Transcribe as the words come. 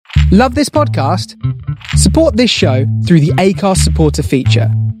Love this podcast? Support this show through the Acast supporter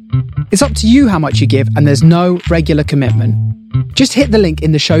feature. It's up to you how much you give, and there's no regular commitment. Just hit the link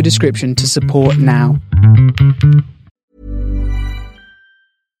in the show description to support now.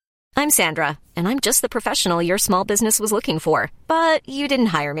 I'm Sandra, and I'm just the professional your small business was looking for. But you didn't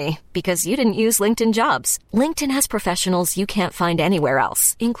hire me because you didn't use LinkedIn Jobs. LinkedIn has professionals you can't find anywhere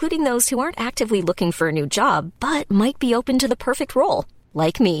else, including those who aren't actively looking for a new job, but might be open to the perfect role,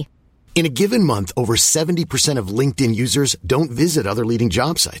 like me. In a given month, over 70% of LinkedIn users don't visit other leading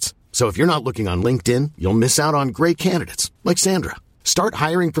job sites. So if you're not looking on LinkedIn, you'll miss out on great candidates like Sandra. Start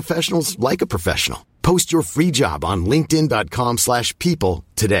hiring professionals like a professional. Post your free job on linkedin.com/people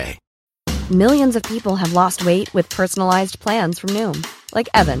today. Millions of people have lost weight with personalized plans from Noom. Like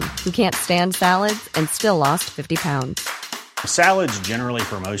Evan, who can't stand salads and still lost 50 pounds. Salads generally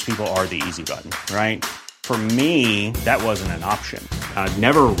for most people are the easy button, right? For me, that wasn't an option. I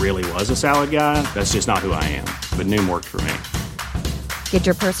never really was a salad guy. That's just not who I am. But Noom worked for me. Get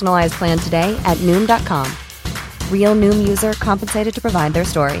your personalized plan today at Noom.com. Real Noom user compensated to provide their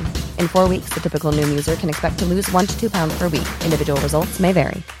story. In 4 weeks, the typical Noom user can expect to lose 1 to 2 pounds per week. Individual results may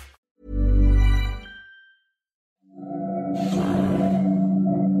vary.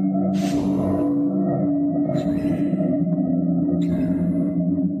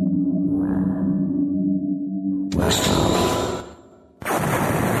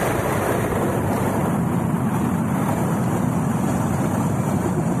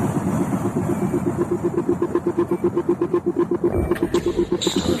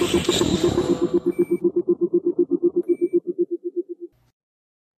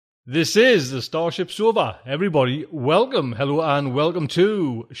 This is the Starship Sofa. Everybody, welcome, hello, and welcome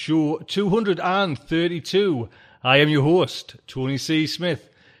to show 232. I am your host, Tony C. Smith.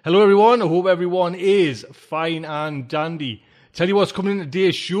 Hello, everyone. I hope everyone is fine and dandy. Tell you what's coming in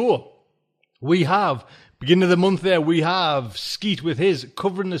today's show. We have, beginning of the month there, we have Skeet with his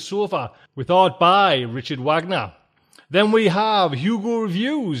Covering the Sofa with art by Richard Wagner. Then we have Hugo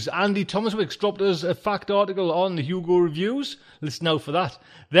Reviews. Andy Thomaswick's dropped us a fact article on the Hugo Reviews. Listen out for that.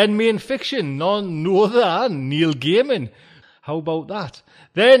 Then Main Fiction, none other than Neil Gaiman. How about that?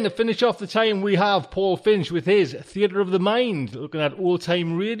 Then to finish off the time, we have Paul Finch with his Theatre of the Mind, looking at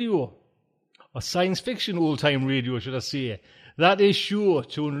old-time radio. Or science fiction old-time radio, should I say. That is show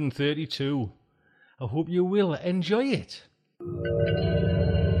 232. I hope you will enjoy it.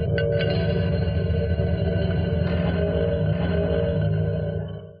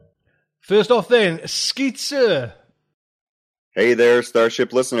 First off then, Skeet Sir. Hey there,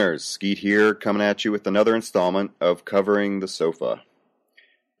 Starship listeners. Skeet here, coming at you with another installment of Covering the Sofa.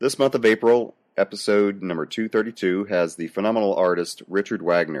 This month of April, episode number 232 has the phenomenal artist Richard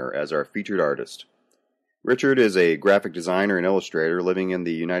Wagner as our featured artist. Richard is a graphic designer and illustrator living in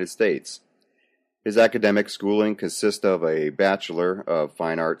the United States. His academic schooling consists of a Bachelor of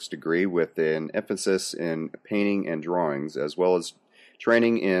Fine Arts degree with an emphasis in painting and drawings, as well as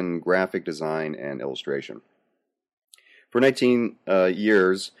training in graphic design and illustration. For 19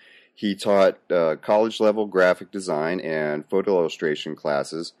 years, he taught college-level graphic design and photo illustration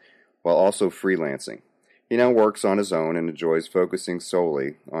classes while also freelancing. He now works on his own and enjoys focusing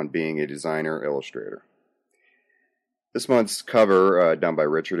solely on being a designer-illustrator. This month's cover, done by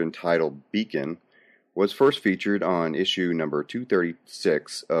Richard, entitled Beacon, was first featured on issue number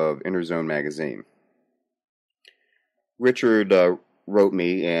 236 of Interzone magazine. Richard wrote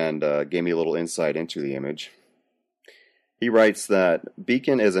me and gave me a little insight into the image. He writes that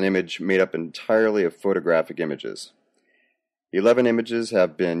Beacon is an image made up entirely of photographic images. 11 images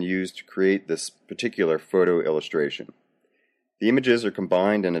have been used to create this particular photo illustration. The images are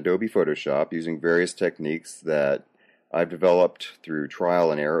combined in Adobe Photoshop using various techniques that I've developed through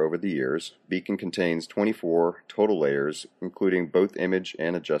trial and error over the years. Beacon contains 24 total layers, including both image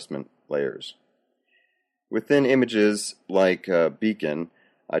and adjustment layers. Within images like Beacon,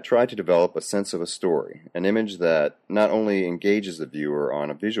 I try to develop a sense of a story, an image that not only engages the viewer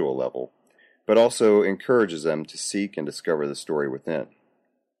on a visual level, but also encourages them to seek and discover the story within.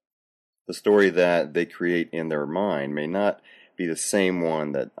 The story that they create in their mind may not be the same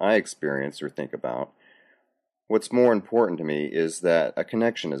one that I experience or think about. What's more important to me is that a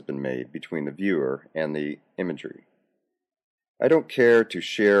connection has been made between the viewer and the imagery. I don't care to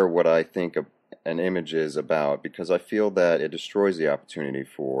share what I think an image is about because I feel that it destroys the opportunity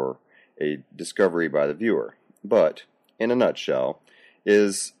for a discovery by the viewer. But, in a nutshell,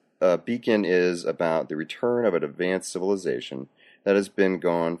 Beacon is about the return of an advanced civilization that has been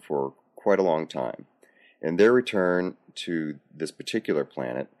gone for quite a long time. In their return to this particular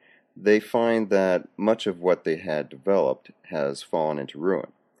planet, they find that much of what they had developed has fallen into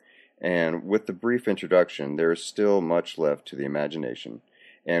ruin. And with the brief introduction, there is still much left to the imagination,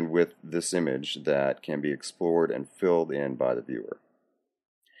 and with this image that can be explored and filled in by the viewer.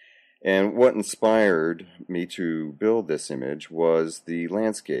 And what inspired me to build this image was the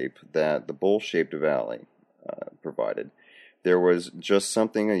landscape that the bowl-shaped valley provided. There was just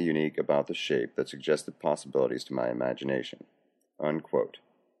something unique about the shape that suggested possibilities to my imagination." Unquote.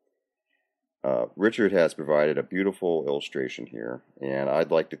 Richard has provided a beautiful illustration here, and I'd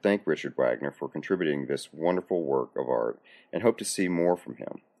like to thank Richard Wagner for contributing this wonderful work of art and hope to see more from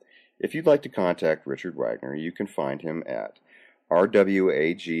him. If you'd like to contact Richard Wagner, you can find him at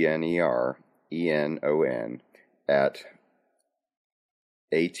rwagnerenon at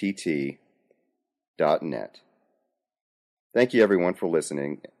att.net. Thank you everyone for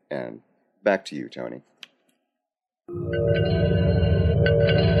listening, and back to you, Tony.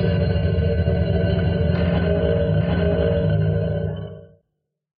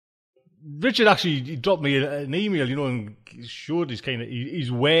 Richard actually dropped me an email, and showed his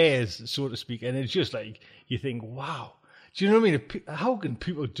his wares, so to speak, and it's just like, you think, wow, do you know what I mean? How can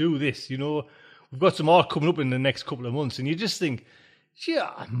people do this? We've got some art coming up in the next couple of months, and you just think,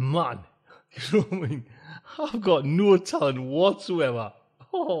 yeah, man, you know what I mean? I've got no talent whatsoever.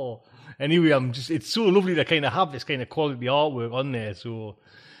 Oh, anyway, it's so lovely to have this quality artwork on there. So,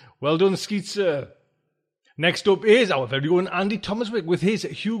 well done, Skeet Sir. Next up is our very own Andy Thomaswick with his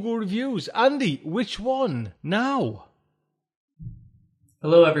Hugo reviews. Andy, which one now?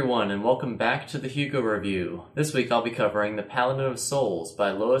 Hello everyone, and welcome back to the Hugo Review. This week I'll be covering The Paladin of Souls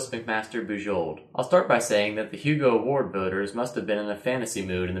by Lois McMaster Bujold. I'll start by saying that the Hugo Award voters must have been in a fantasy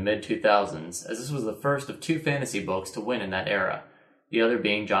mood in the mid-2000s, as this was the first of 2 fantasy books to win in that era, the other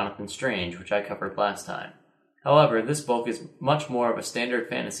being Jonathan Strange, which I covered last time. However, this book is much more of a standard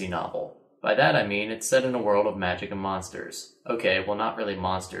fantasy novel. By that I mean it's set in a world of magic and monsters. Okay, well not really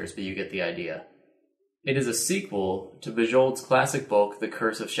monsters, but you get the idea. It is a sequel to Bujold's classic book, The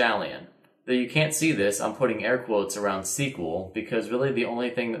Curse of Shalian. Though you can't see this, I'm putting air quotes around sequel, because really the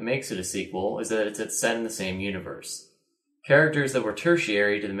only thing that makes it a sequel is that it's set in the same universe. Characters that were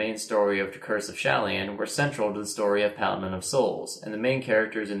tertiary to the main story of The Curse of Shalian were central to the story of Paladin of Souls, and the main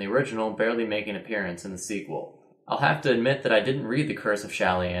characters in the original barely make an appearance in the sequel. I'll have to admit that I didn't read The Curse of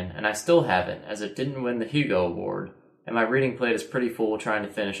Shalian, and I still haven't, as it didn't win the Hugo Award, and my reading plate is pretty full trying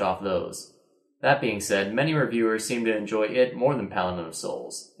to finish off those. That being said, many reviewers seem to enjoy it more than Paladin of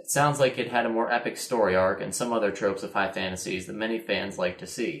Souls. It sounds like it had a more epic story arc and some other tropes of high fantasies that many fans like to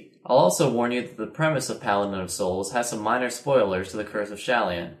see. I'll also warn you that the premise of Paladin of Souls has some minor spoilers to The Curse of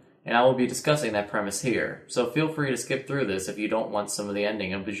Shalian, and I will be discussing that premise here, so feel free to skip through this if you don't want some of the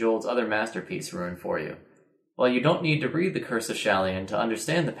ending of Bujold's other masterpiece ruined for you. While you don't need to read The Curse of Shalian to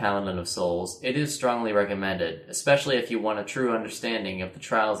understand the Paladin of Souls, it is strongly recommended, especially if you want a true understanding of the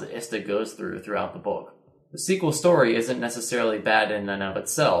trials that Ista goes throughout the book. The sequel story isn't necessarily bad in and of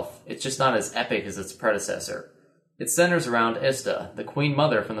itself, it's just not as epic as its predecessor. It centers around Ista, the Queen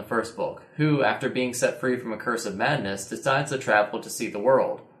Mother from the first book, who, after being set free from a curse of madness, decides to travel to see the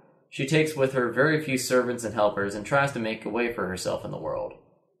world. She takes with her very few servants and helpers and tries to make a way for herself in the world.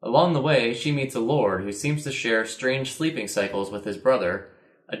 Along the way, she meets a lord who seems to share strange sleeping cycles with his brother,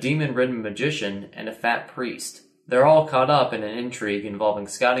 a demon-ridden magician, and a fat priest. They're all caught up in an intrigue involving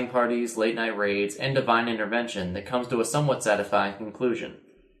scouting parties, late-night raids, and divine intervention that comes to a somewhat satisfying conclusion.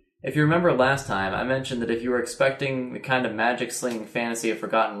 If you remember last time, I mentioned that if you were expecting the kind of magic-slinging fantasy of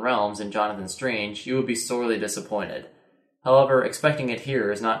Forgotten Realms in Jonathan Strange, you would be sorely disappointed. However, expecting it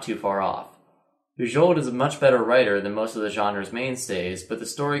here is not too far off. Bujold is a much better writer than most of the genre's mainstays, but the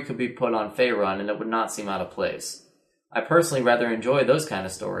story could be put on Faerun and it would not seem out of place. I personally rather enjoy those kind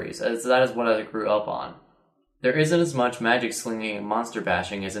of stories, as that is what I grew up on. There isn't as much magic slinging and monster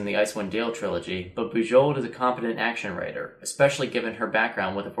bashing as in the Icewind Dale trilogy, but Bujold is a competent action writer, especially given her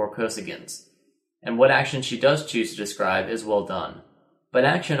background with the Vorkosigans. And what action she does choose to describe is well done. But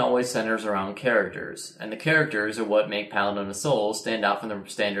action always centers around characters, and the characters are what make Paladin of Souls stand out from the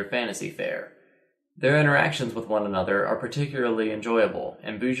standard fantasy fare. Their interactions with one another are particularly enjoyable,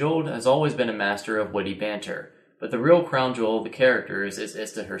 and Bujold has always been a master of witty banter, but the real crown jewel of the characters is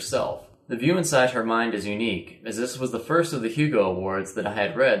Ista herself. The view inside her mind is unique, as this was the first of the Hugo Awards that I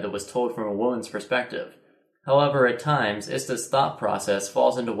had read that was told from a woman's perspective. However, at times, Ista's thought process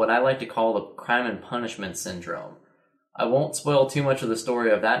falls into what I like to call the crime and punishment syndrome. I won't spoil too much of the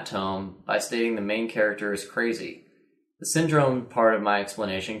story of that tome by stating the main character is crazy. The syndrome part of my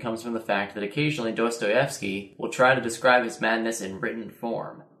explanation comes from the fact that occasionally Dostoevsky will try to describe his madness in written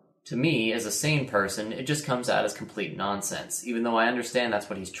form. To me, as a sane person, it just comes out as complete nonsense, even though I understand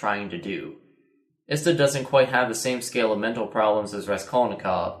that's what he's trying to do. Ista doesn't quite have the same scale of mental problems as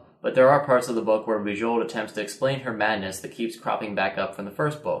Raskolnikov, but there are parts of the book where Bujold attempts to explain her madness that keeps cropping back up from the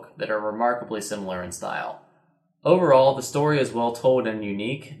first book that are remarkably similar in style. Overall, the story is well told and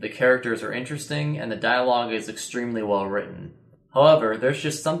unique, the characters are interesting, and the dialogue is extremely well written. However, there's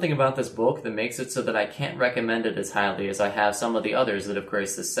just something about this book that makes it so that I can't recommend it as highly as I have some of the others that have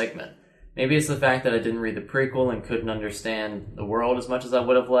graced this segment. Maybe it's the fact that I didn't read the prequel and couldn't understand the world as much as I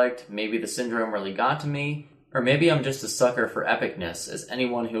would have liked, maybe the syndrome really got to me, or maybe I'm just a sucker for epicness, as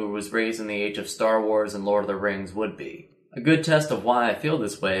anyone who was raised in the age of Star Wars and Lord of the Rings would be. A good test of why I feel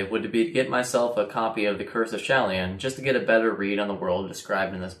this way would be to get myself a copy of The Curse of Shalian just to get a better read on the world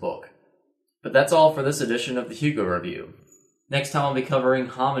described in this book. But that's all for this edition of the Hugo Review. Next time I'll be covering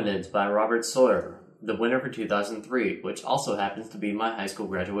Hominids by Robert Sawyer, the winner for 2003, which also happens to be my high school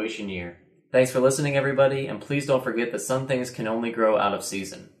graduation year. Thanks for listening, everybody, and please don't forget that some things can only grow out of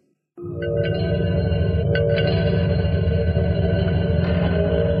season.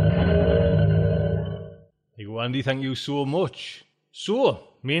 Hey, Andy, thank you so much. So,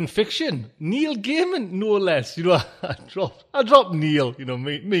 main fiction, Neil Gaiman, no less. I dropped Neil,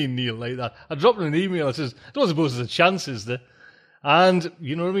 me and Neil like that. I dropped him an email that says, I don't suppose there's a chance, is there? And,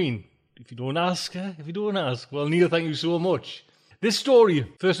 you know what I mean? If you don't ask, well, Neil, thank you so much. This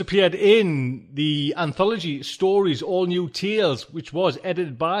story first appeared in the anthology Stories All New Tales, which was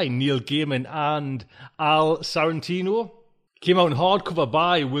edited by Neil Gaiman and Al Sorrentino. Came out in hardcover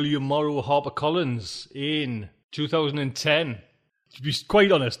by William Morrow HarperCollins in 2010. To be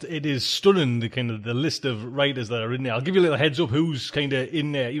quite honest, it is stunning, the list of writers that are in there. I'll give you a little heads up who's kind of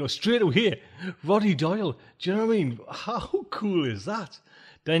in there. Straight away, Roddy Doyle. Do you know what I mean? How cool is that?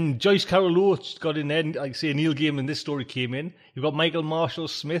 Then Joyce Carol Oates got in there. Like I say, Neil Gaiman, this story came in. You've got Michael Marshall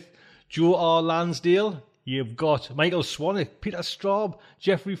Smith, Joe R. Lansdale. You've got Michael Swanwick, Peter Straub,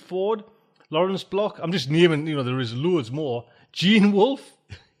 Jeffrey Ford, Lawrence Block. I'm just naming, there is loads more. Gene Wolfe,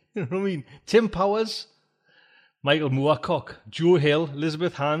 you know what I mean? Tim Powers, Michael Moorcock, Joe Hill,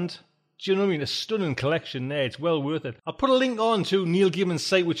 Elizabeth Hand. Do you know what I mean? A stunning collection there. It's well worth it. I'll put a link on to Neil Gaiman's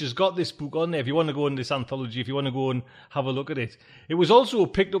site, which has got this book on there. If you want to go in this anthology, if you want to go and have a look at it. It was also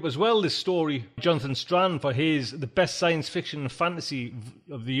picked up as well, this story, Jonathan Strand, for the best science fiction and fantasy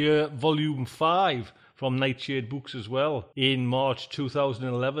of the year, Volume 5, from Nightshade Books as well, in March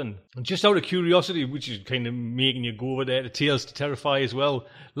 2011. And just out of curiosity, which is kind of making you go over there to Tales to Terrify as well,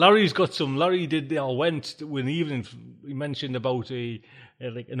 Larry went to an evening, he mentioned about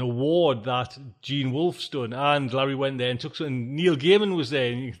an award that Gene Wolfe's done, and Larry went there and took some, and Neil Gaiman was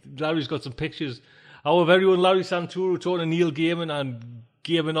there, and Larry's got some pictures. Our very own Larry Santoro talking to Neil Gaiman, and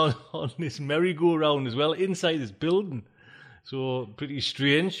Gaiman on this merry-go-round as well, inside this building. So, pretty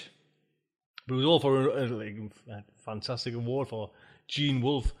strange. But it was all for a fantastic award for Gene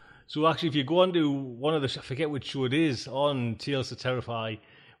Wolfe. So actually, if you go on to one of the, I forget which show it is, on Tales to Terrify,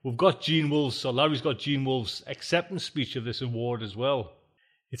 we've got Larry's got Gene Wolfe's acceptance speech of this award as well.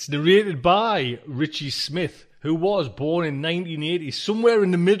 It's narrated by Richie Smith, who was born in 1980, somewhere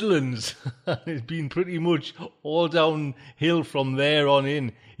in the Midlands. It's been pretty much all downhill from there on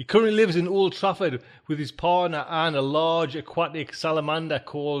in. He currently lives in Old Trafford with his partner and a large aquatic salamander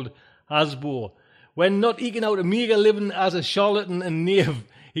called Hasbro. When not eking out a meagre living as a charlatan and knave,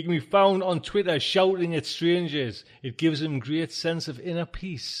 he can be found on Twitter shouting at strangers. It gives him great sense of inner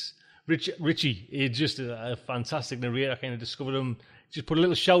peace. Richie is just a fantastic narrator. I kind of discovered him, just put a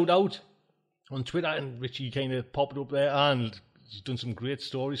little shout out on Twitter, and Richie kind of popped up there, and he's done some great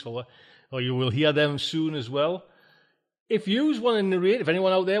stories for her. Or you will hear them soon as well. If you want to narrate, if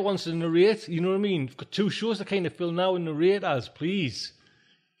anyone out there wants to narrate, you know what I mean? We've got 2 shows to kind of fill now and narrate as, please.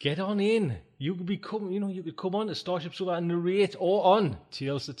 Get on in. You could come on to Starship Sofa and narrate, or on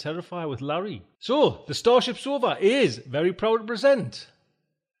Tales to Terrify with Larry. So, the Starship Sofa is very proud to present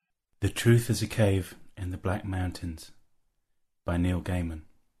The Truth is a Cave in the Black Mountains by Neil Gaiman.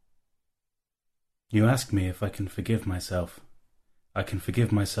 You ask me if I can forgive myself. I can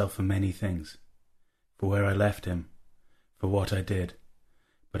forgive myself for many things. For where I left him, for what I did.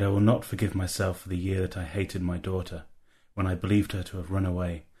 But I will not forgive myself for the year that I hated my daughter, when I believed her to have run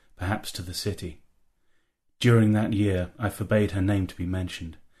away, perhaps to the city. During that year I forbade her name to be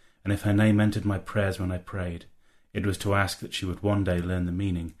mentioned, and if her name entered my prayers when I prayed, it was to ask that she would one day learn the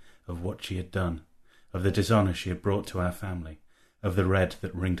meaning of what she had done, of the dishonour she had brought to our family, of the red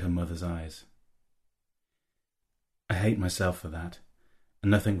that ringed her mother's eyes. I hate myself for that,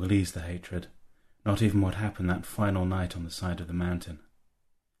 and nothing will ease the hatred, not even what happened that final night on the side of the mountain.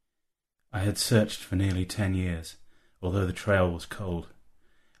 I had searched for nearly 10 years, although the trail was cold.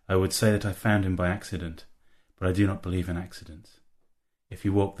 I would say that I found him by accident, but I do not believe in accidents. If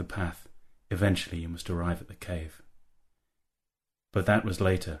you walk the path, eventually you must arrive at the cave. But that was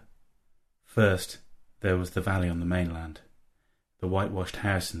later, First, there was the valley on the mainland, the whitewashed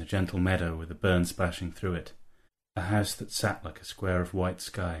house in the gentle meadow with the burn splashing through it, a house that sat like a square of white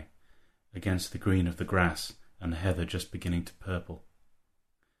sky against the green of the grass and the heather just beginning to purple.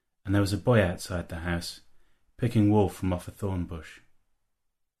 And there was a boy outside the house, picking wool from off a thorn bush.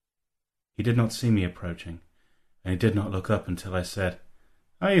 He did not see me approaching, and he did not look up until I said,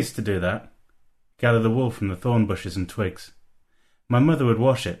 "I used to do that, gather the wool from the thorn bushes and twigs. My mother would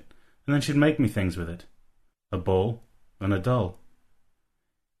wash it, and then she'd make me things with it, a ball and a doll."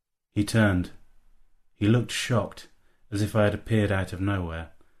 He turned. He looked shocked, as if I had appeared out of nowhere,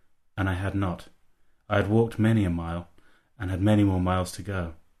 and I had not. I had walked many a mile, and had many more miles to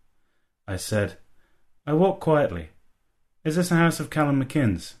go. I said, "I walk quietly. Is this a house of Callum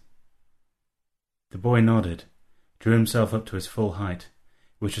McInnes?" The boy nodded, drew himself up to his full height,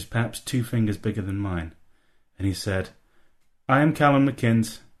 which was perhaps 2 fingers bigger than mine, and he said, "I am Callum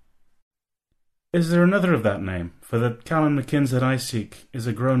McInnes." "Is there another of that name? For the Callum McInnes that I seek is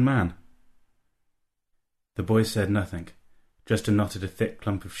a grown man." The boy said nothing, just unknotted a thick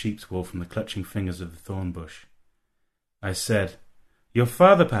clump of sheep's wool from the clutching fingers of the thorn bush. I said, "Your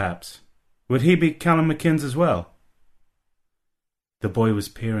father, perhaps? Would he be Callum McInnes as well?" The boy was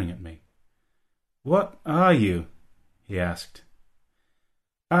peering at me. "What are you?" he asked.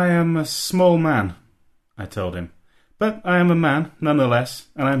 "I am a small man," I told him, "but I am a man, nonetheless,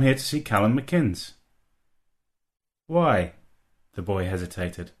 and I am here to see Callum McInnes." "Why?" The boy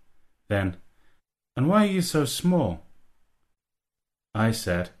hesitated. Then, "And why are you so small?" I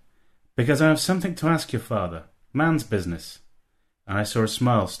said, "Because I have something to ask your father, man's business," and I saw a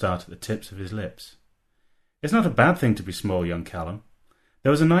smile start at the tips of his lips. "It's not a bad thing to be small, young Callum.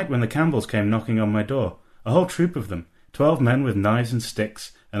 There was a night when the Campbells came knocking on my door, a whole troop of them, 12 men with knives and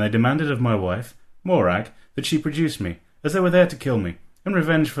sticks, and they demanded of my wife, Morag, that she produce me, as they were there to kill me, in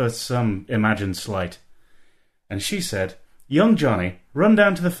revenge for some imagined slight. And she said, 'Young Johnny, run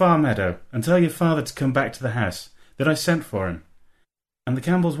down to the far meadow and tell your father to come back to the house, that I sent for him.' And the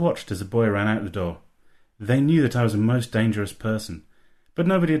Campbells watched as the boy ran out the door. They knew that I was a most dangerous person, but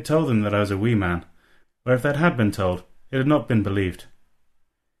nobody had told them that I was a wee man, or if that had been told, it had not been believed."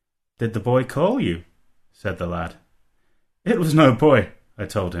 "Did the boy call you?" said the lad. "It was no boy," I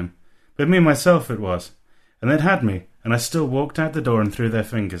told him, "but me myself it was, and they'd had me, and I still walked out the door and through their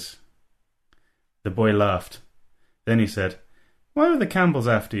fingers." The boy laughed. Then he said, "Why were the Campbells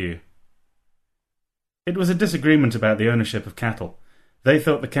after you?" "It was a disagreement about the ownership of cattle. They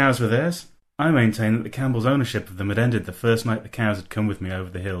thought the cows were theirs. I maintain that the Campbells' ownership of them had ended the first night the cows had come with me over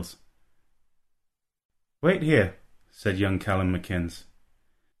the hills." "Wait here," said young Callum McInnes.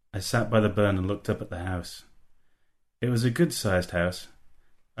 I sat by the burn and looked up at the house. It was a good-sized house.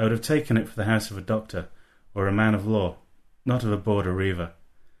 I would have taken it for the house of a doctor or a man of law, not of a border reaver.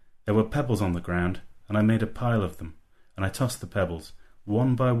 There were pebbles on the ground, and I made a pile of them, and I tossed the pebbles,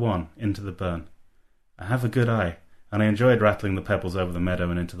 one by one, into the burn. I have a good eye, and I enjoyed rattling the pebbles over the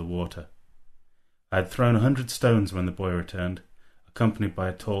meadow and into the water. I had thrown 100 stones when the boy returned, accompanied by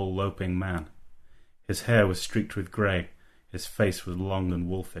a tall, loping man. His hair was streaked with grey, his face was long and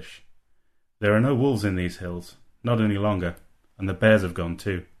wolfish. There are no wolves in these hills, not any longer, and the bears have gone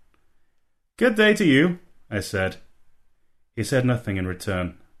too. "Good day to you," I said. He said nothing in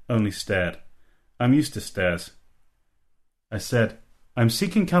return, only stared. I'm used to stares. I said, "I'm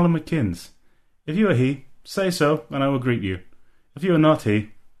seeking Callum McInnes. If you are he, say so, and I will greet you. If you are not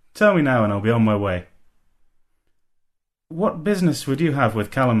he, tell me now, and I'll be on my way." "What business would you have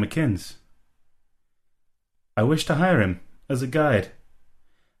with Callum McInnes?" "I wish to hire him, as a guide."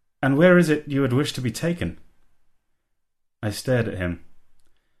 "And where is it you would wish to be taken?" I stared at him.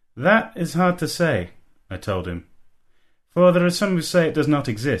 "That is hard to say," I told him, "for there are some who say it does not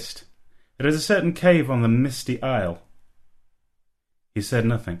exist. There is a certain cave on the Misty Isle." He said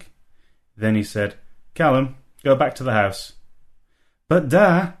nothing. Then he said, "Callum, go back to the house." "But,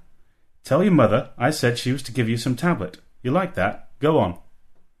 Da, tell your mother I said she was to give you some tablet. You like that? Go on."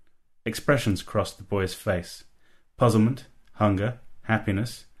 Expressions crossed the boy's face. Puzzlement, hunger,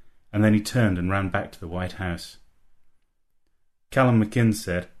 happiness, and then he turned and ran back to the white house. Callum McInnes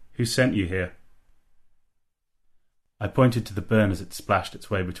said, "Who sent you here?" I pointed to the burn as it splashed its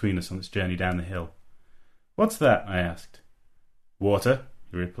way between us on its journey down the hill. "What's that?" I asked. "Water,"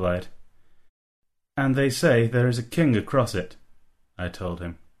 he replied. "And they say there is a king across it," I told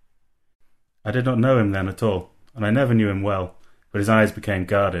him. I did not know him then at all, and I never knew him well, but his eyes became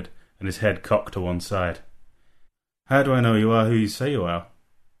guarded, and his head cocked to one side. "How do I know you are who you say you are?"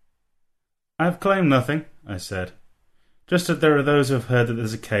 "I have claimed nothing," I said. "Just that there are those who have heard that there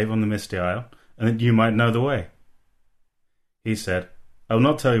is a cave on the Misty Isle, and that you might know the way." He said, I will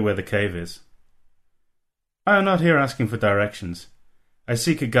not tell you where the cave is. I am not here asking for directions. I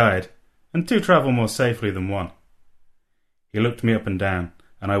seek a guide, and two travel more safely than one. He looked me up and down,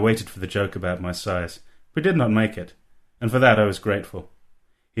 and I waited for the joke about my size, but did not make it, and for that I was grateful.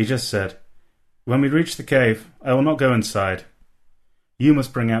 He just said, "When we reach the cave, I will not go inside. You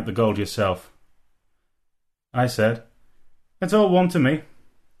must bring out the gold yourself." I said, "It's all one to me."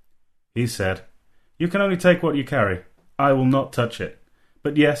 He said, "You can only take what you carry. I will not touch it.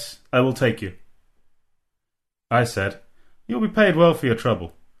 But yes, I will take you." I said, "You'll be paid well for your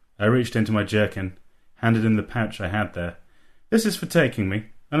trouble." I reached into my jerkin, handed him the pouch I had there. "This is for taking me,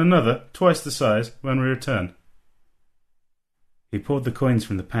 and another, twice the size, when we return." He poured the coins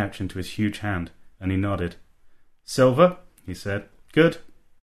from the pouch into his huge hand, and he nodded. "Silver," he said. "Good.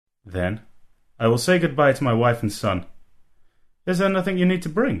 Then, I will say goodbye to my wife and son." "Is there nothing you need to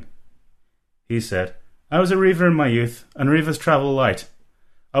bring?" He said, "I was a reaver in my youth, and reavers travel light.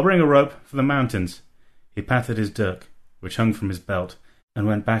 I'll bring a rope for the mountains." He patted his dirk, which hung from his belt, and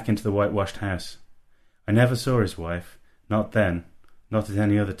went back into the whitewashed house. I never saw his wife, not then, not at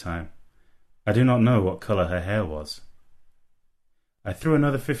any other time. I do not know what colour her hair was. I threw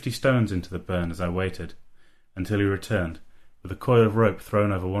another 50 stones into the burn as I waited, until he returned, with a coil of rope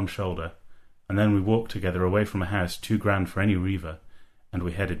thrown over one shoulder, and then we walked together away from a house too grand for any reaver, and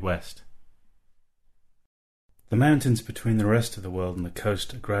we headed west. The mountains between the rest of the world and the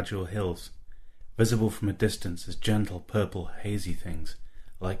coast are gradual hills, visible from a distance as gentle, purple, hazy things,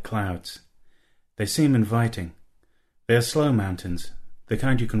 like clouds. They seem inviting. They are slow mountains, the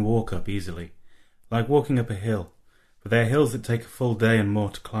kind you can walk up easily, like walking up a hill, but they are hills that take a full day and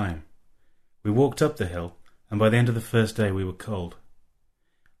more to climb. We walked up the hill, and by the end of the first day we were cold.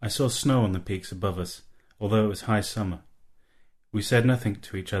 I saw snow on the peaks above us, although it was high summer. We said nothing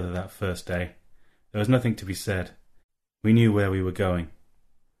to each other that first day. There was nothing to be said. We knew where we were going.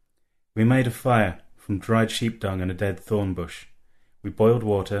 We made a fire from dried sheep dung and a dead thorn bush. We boiled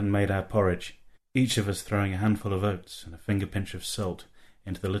water and made our porridge, each of us throwing a handful of oats and a finger-pinch of salt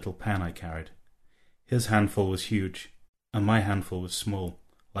into the little pan I carried. His handful was huge, and my handful was small,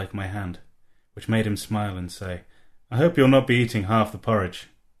 like my hand, which made him smile and say, "I hope you'll not be eating half the porridge."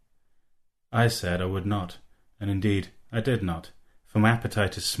 I said I would not, and indeed I did not, for my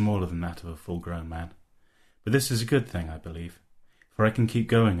appetite is smaller than that of a full-grown man. But this is a good thing, I believe, for I can keep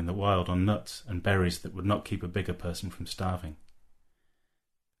going in the wild on nuts and berries that would not keep a bigger person from starving.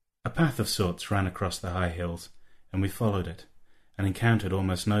 A path of sorts ran across the high hills, and we followed it, and encountered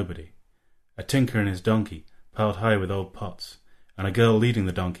almost nobody. A tinker and his donkey, piled high with old pots, and a girl leading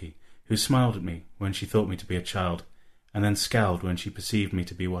the donkey, who smiled at me when she thought me to be a child, and then scowled when she perceived me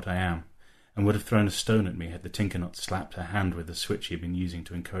to be what I am, and would have thrown a stone at me had the tinker not slapped her hand with the switch he had been using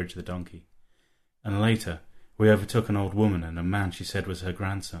to encourage the donkey. And later, we overtook an old woman and a man she said was her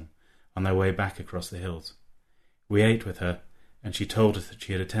grandson, on their way back across the hills. We ate with her, and she told us that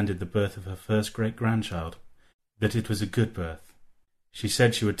she had attended the birth of her first great-grandchild, that it was a good birth. She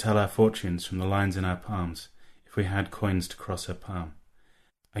said she would tell our fortunes from the lines in our palms, if we had coins to cross her palm.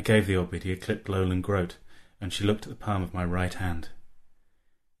 I gave the old biddy a clipped lowland groat, and she looked at the palm of my right hand.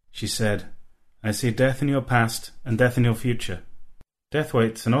 She said, "I see death in your past and death in your future." "Death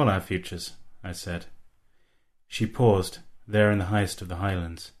waits in all our futures," I said. She paused, there in the highest of the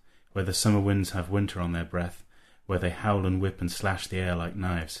highlands, where the summer winds have winter on their breath, where they howl and whip and slash the air like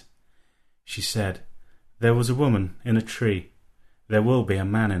knives. She said, "There was a woman in a tree. There will be a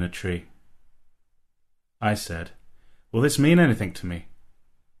man in a tree." I said, "Will this mean anything to me?"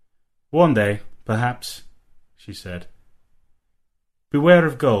 "One day, perhaps," she said. "Beware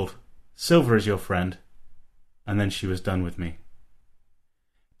of gold. Silver is your friend." And then she was done with me.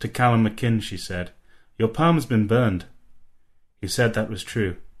 To Callum McKinn she said, "Your palm's been burned." He said that was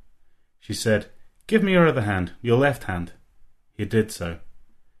true. She said, "Give me your other hand, your left hand." He did so.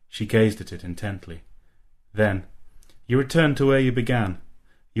 She gazed at it intently. Then, "You return to where you began.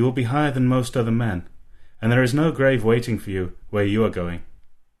 You will be higher than most other men, and there is no grave waiting for you where you are going."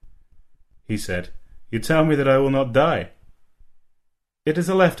 He said, "You tell me that I will not die." "It is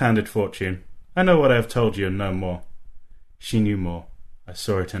a left-handed fortune. I know what I have told you and no more." She knew more. I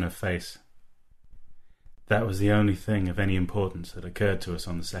saw it in her face. That was the only thing of any importance that occurred to us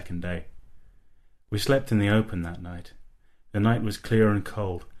on the second day. We slept in the open that night. The night was clear and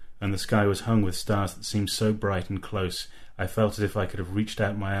cold, and the sky was hung with stars that seemed so bright and close I felt as if I could have reached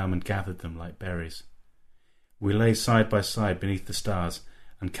out my arm and gathered them like berries. We lay side by side beneath the stars,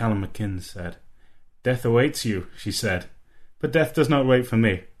 and Callum McKinn said, "Death awaits you," she said, "but death does not wait for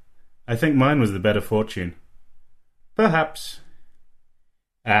me. I think mine was the better fortune." "Perhaps."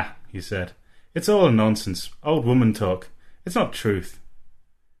 "Ah," he said, "it's all nonsense, old woman talk. It's not truth.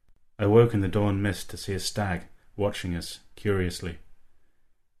 I woke in the dawn mist to see a stag watching us curiously.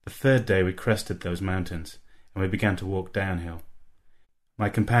 The third day we crested those mountains, and we began to walk downhill. My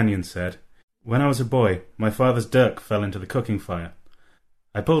companion said, "When I was a boy, my father's dirk fell into the cooking fire.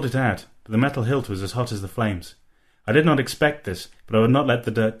 I pulled it out, but the metal hilt was as hot as the flames. I did not expect this, but I would not let the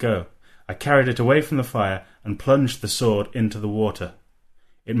dirk go. I carried it away from the fire and plunged the sword into the water.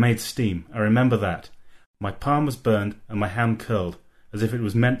 It made steam, I remember that. My palm was burned and my hand curled, as if it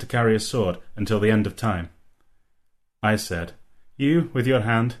was meant to carry a sword until the end of time." I said, "You, with your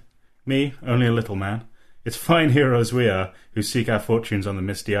hand, me, only a little man. It's fine heroes we are, who seek our fortunes on the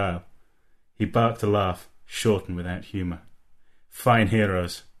misty isle." He barked a laugh, short and without humour. "Fine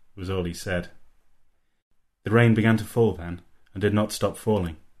heroes," was all he said. The rain began to fall then, and did not stop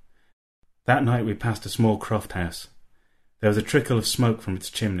falling. That night we passed a small croft house. There was a trickle of smoke from its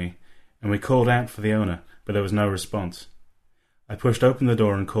chimney, and we called out for the owner, but there was no response. I pushed open the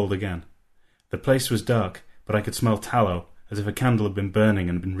door and called again. The place was dark, but I could smell tallow, as if a candle had been burning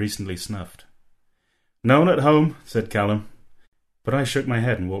and been recently snuffed. "No one at home," said Callum. But I shook my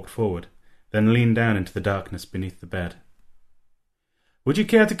head and walked forward, then leaned down into the darkness beneath the bed. "Would you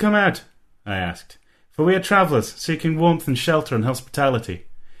care to come out?" I asked, "for we are travellers, seeking warmth and shelter and hospitality.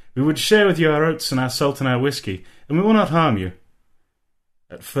 We would share with you our oats and our salt and our whisky, and we will not harm you."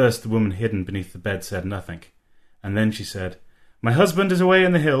 At first the woman hidden beneath the bed said nothing, and then she said, "My husband is away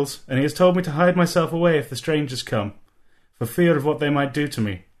in the hills, and he has told me to hide myself away if the strangers come, for fear of what they might do to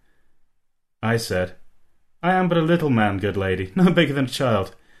me." I said, "I am but a little man, good lady, no bigger than a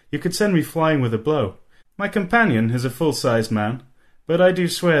child. You could send me flying with a blow. My companion is a full-sized man, but I do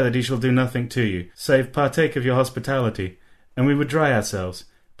swear that he shall do nothing to you, save partake of your hospitality, and we would dry ourselves.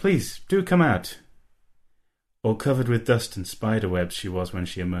 Please, do come out." All covered with dust and spider webs she was when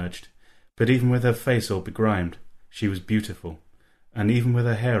she emerged, but even with her face all begrimed, she was beautiful, and even with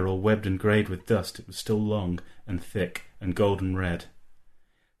her hair all webbed and greyed with dust, it was still long and thick and golden red.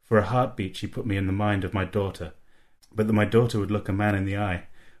 For a heartbeat she put me in the mind of my daughter, but that my daughter would look a man in the eye,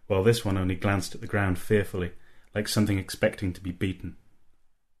 while this one only glanced at the ground fearfully, like something expecting to be beaten.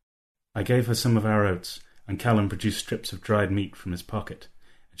 I gave her some of our oats, and Callum produced strips of dried meat from his pocket,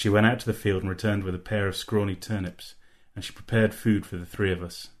 and she went out to the field and returned with a pair of scrawny turnips, and she prepared food for the three of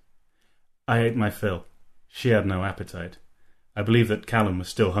us. I ate my fill. She had no appetite. I believe that Callum was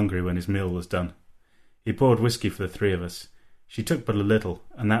still hungry when his meal was done. He poured whisky for the three of us. She took but a little,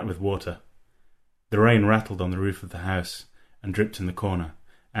 and that with water. The rain rattled on the roof of the house, and dripped in the corner,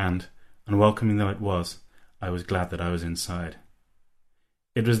 and, unwelcoming though it was, I was glad that I was inside.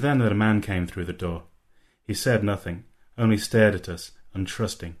 It was then that a man came through the door. He said nothing, only stared at us,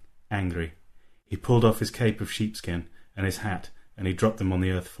 untrusting, angry. He pulled off his cape of sheepskin and his hat, and he dropped them on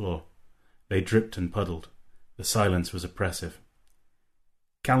the earth floor. They dripped and puddled. The silence was oppressive.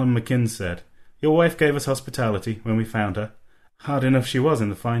 Callum McKinn said, "Your wife gave us hospitality when we found her. Hard enough she was in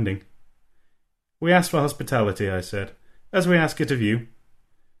the finding." "We asked for hospitality," I said, "as we ask it of you."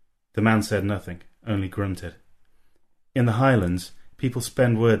 The man said nothing, only grunted. In the Highlands, people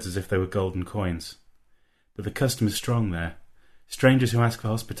spend words as if they were golden coins. But the custom is strong there. Strangers who ask for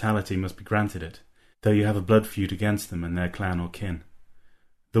hospitality must be granted it, though you have a blood feud against them and their clan or kin.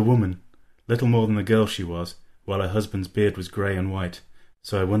 The woman, little more than the girl she was, while her husband's beard was grey and white,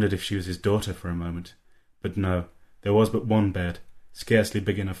 so I wondered if she was his daughter for a moment. But no, there was but one bed, scarcely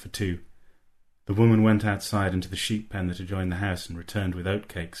big enough for two. The woman went outside into the sheep pen that adjoined the house and returned with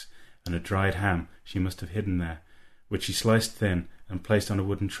oatcakes and a dried ham she must have hidden there, which she sliced thin and placed on a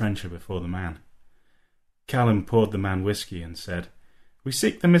wooden trencher before the man. Callum poured the man whisky and said, "We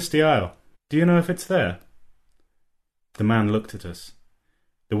seek the Misty Isle. Do you know if it's there?" The man looked at us.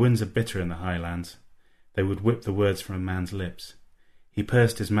 The winds are bitter in the Highlands. They would whip the words from a man's lips. He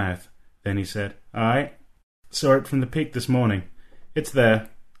pursed his mouth. Then he said, "Aye. Saw it from the peak this morning. It's there.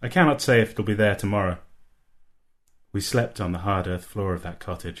 I cannot say if it'll be there tomorrow." We slept on the hard earth floor of that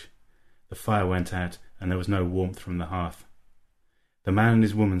cottage. The fire went out, and there was no warmth from the hearth. The man and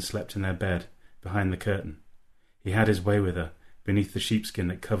his woman slept in their bed, behind the curtain. He had his way with her, beneath the sheepskin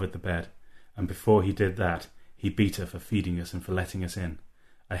that covered the bed, and before he did that, he beat her for feeding us and for letting us in.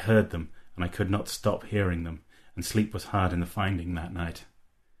 I heard them, and I could not stop hearing them, and sleep was hard in the finding that night.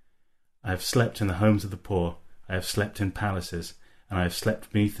 I have slept in the homes of the poor, I have slept in palaces, and I have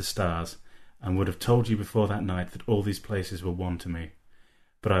slept beneath the stars, and would have told you before that night that all these places were one to me.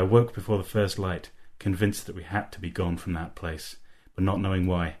 But I awoke before the first light, convinced that we had to be gone from that place, but not knowing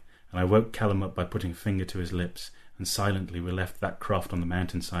why, and I woke Callum up by putting a finger to his lips, and silently we left that croft on the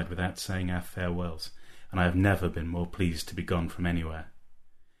mountainside without saying our farewells, and I have never been more pleased to be gone from anywhere.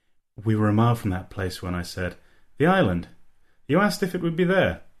 We were a mile from that place when I said, "The island. You asked if it would be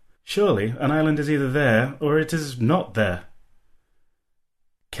there. Surely an island is either there or it is not there.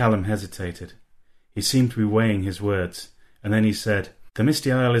 Callum hesitated. He seemed to be weighing his words, and then he said, "The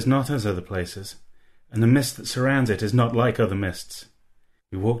Misty Isle is not as other places, and the mist that surrounds it is not like other mists."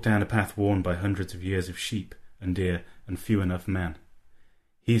 We walked down a path worn by hundreds of years of sheep and deer and few enough men.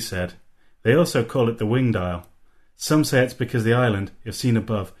 He said, "They also call it the Winged Isle. Some say it's because the island, if seen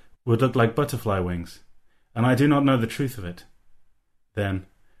above, would look like butterfly wings, and I do not know the truth of it." Then,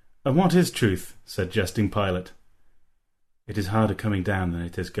 "And what is truth?" said jesting Pilate. "It is harder coming down than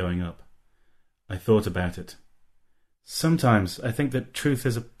it is going up." I thought about it. Sometimes I think that truth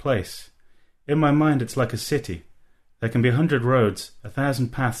is a place. In my mind it's like a city. There can be 100 roads, 1,000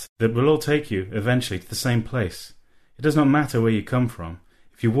 paths that will all take you, eventually, to the same place. It does not matter where you come from.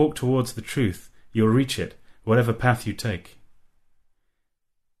 If you walk towards the truth, you'll reach it, whatever path you take.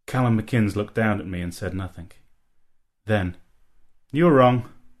 Callum McInnes looked down at me and said nothing. Then, "You're wrong.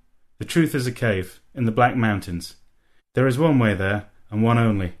 The truth is a cave, in the Black Mountains. There is one way there, and one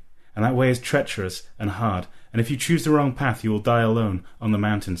only, and that way is treacherous and hard, and if you choose the wrong path you will die alone on the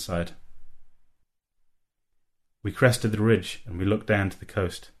mountainside." We crested the ridge and we looked down to the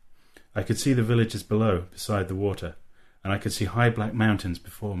coast. I could see the villages below, beside the water, and I could see high black mountains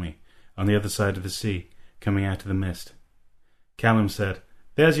before me, on the other side of the sea, coming out of the mist. Callum said,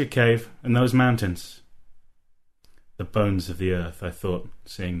 "There's your cave, and those mountains." The bones of the earth, I thought,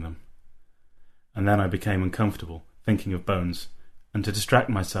 seeing them. And then I became uncomfortable, thinking of bones, and to distract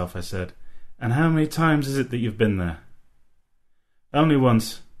myself I said, "And how many times is it that you've been there?" "Only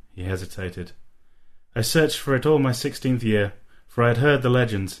once." He hesitated. "I searched for it all my 16th year, for I had heard the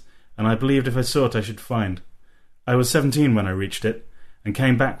legends, and I believed if I sought I should find. I was 17 when I reached it, and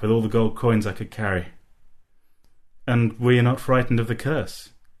came back with all the gold coins I could carry." "And were you not frightened of the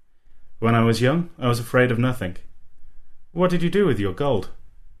curse?" "When I was young, I was afraid of nothing." "What did you do with your gold?"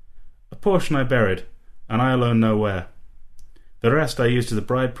 "A portion I buried, and I alone know where. The rest I used as a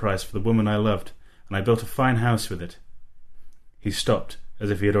bride price for the woman I loved, and I built a fine house with it." He stopped, as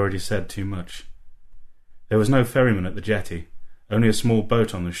if he had already said too much. There was no ferryman at the jetty, only a small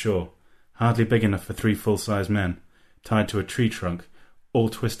boat on the shore, hardly big enough for 3 full-sized men, tied to a tree trunk, all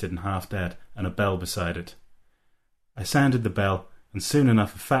twisted and half dead, and a bell beside it. I sounded the bell, and soon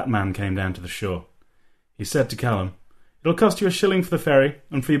enough a fat man came down to the shore. He said to Callum, "It'll cost you a shilling for the ferry,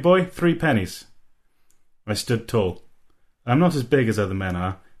 and for your boy 3 pennies. I stood tall. I am not as big as other men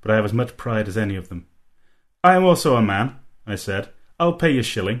are, but I have as much pride as any of them. "I am also a man," I said. "I'll pay your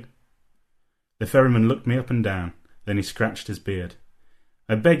shilling." The ferryman looked me up and down, then he scratched his beard.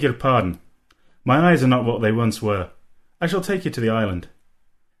 "I beg your pardon. My eyes are not what they once were. I shall take you to the island."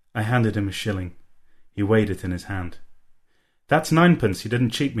 I handed him a shilling. He weighed it in his hand. "That's 9pence you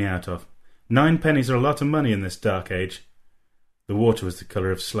didn't cheat me out of. 9 pennies are a lot of money in this dark age." The water was the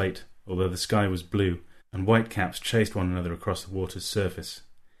colour of slate, although the sky was blue, and white caps chased one another across the water's surface.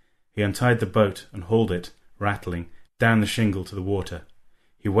 He untied the boat and hauled it, rattling, down the shingle to the water.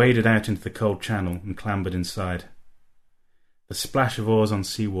 He waded out into the cold channel and clambered inside. The splash of oars on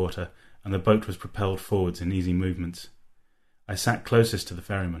sea-water, and the boat was propelled forwards in easy movements. I sat closest to the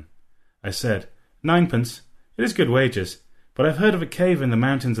ferryman. I said, "9pence? It is good wages, but I've heard of a cave in the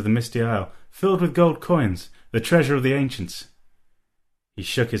mountains of the Misty Isle, filled with gold coins, the treasure of the ancients." He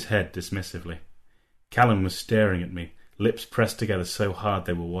shook his head dismissively. Callum was staring at me, lips pressed together so hard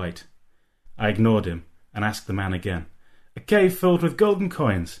they were white. I ignored him, and asked the man again, "A cave filled with golden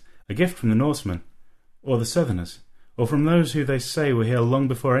coins, a gift from the Norsemen, or the Southerners, or from those who they say were here long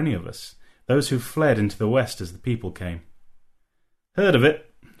before any of us, those who fled into the west as the people came?" "Heard of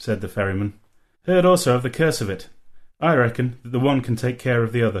it," said the ferryman. "Heard also of the curse of it. I reckon that the one can take care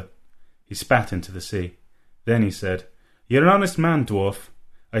of the other." He spat into the sea. Then he said, "You're an honest man, dwarf.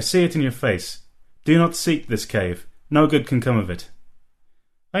 I see it in your face. Do not seek this cave. No good can come of it."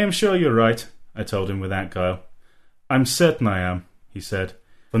 "I am sure you're right," I told him without guile. "I'm certain I am," he said,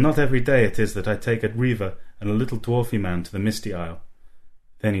 "for not every day it is that I take a reaver and a little dwarfy man to the Misty Isle."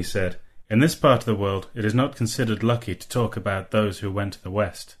 Then he said, "In this part of the world it is not considered lucky to talk about those who went to the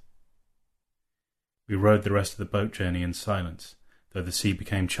west." We rowed the rest of the boat journey in silence, though the sea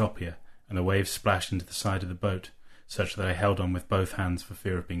became choppier and the waves splashed into the side of the boat, such that I held on with both hands for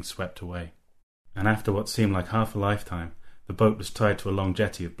fear of being swept away. And after what seemed like half a lifetime, the boat was tied to a long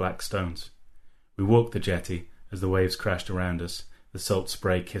jetty of black stones. We walked the jetty as the waves crashed around us, the salt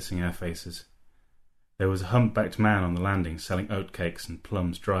spray kissing our faces. There was a humpbacked man on the landing selling oatcakes and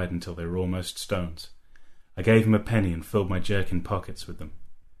plums dried until they were almost stones. I gave him a penny and filled my jerkin pockets with them.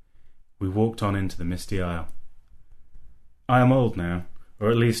 We walked on into the Misty Isle. I am old now, or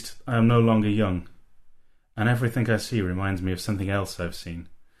at least I am no longer young, and everything I see reminds me of something else I've seen,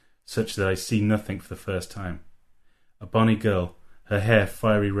 such that I see nothing for the first time. A bonny girl, her hair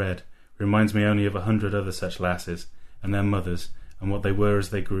fiery red, reminds me only of 100 other such lasses, and their mothers, and what they were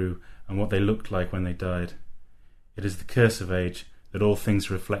as they grew, and what they looked like when they died. It is the curse of age, that all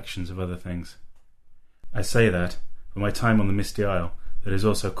things are reflections of other things. I say that, for my time on the Misty Isle, that is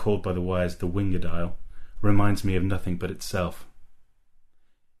also called by the wise the Winged Isle, reminds me of nothing but itself.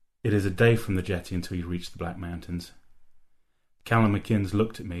 It is a day from the jetty until you reach the Black Mountains. Callum McInnes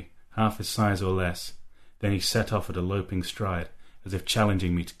looked at me, half his size or less, then he set off at a loping stride, as if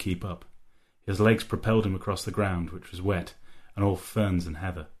challenging me to keep up. His legs propelled him across the ground, which was wet, and all ferns and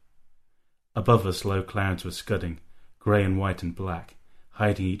heather. Above us low clouds were scudding, grey and white and black,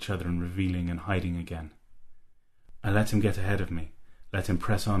 hiding each other and revealing and hiding again. I let him get ahead of me, let him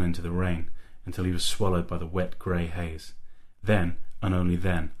press on into the rain, until he was swallowed by the wet grey haze. Then, and only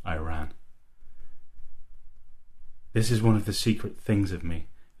then, I ran. This is one of the secret things of me,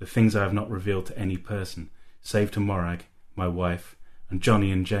 the things I have not revealed to any person, save to Morag, my wife, and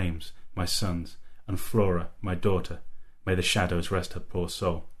Johnny and James, my sons, and Flora, my daughter. May the shadows rest her poor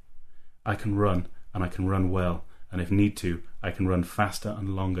soul. I can run, and I can run well, and if need to, I can run faster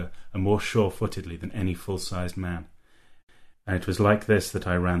and longer and more sure-footedly than any full-sized man. And it was like this that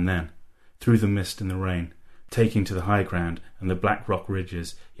I ran then, through the mist and the rain, taking to the high ground and the black rock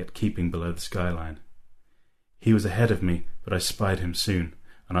ridges, yet keeping below the skyline. He was ahead of me, but I spied him soon,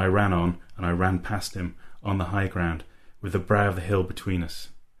 and I ran on, and I ran past him, on the high ground, with the brow of the hill between us.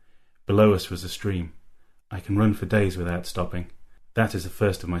 Below us was a stream. I can run for days without stopping. That is the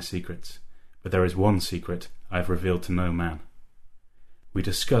first of my secrets, but there is one secret I have revealed to no man. We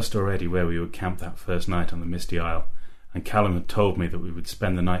discussed already where we would camp that first night on the Misty Isle, and Callum had told me that we would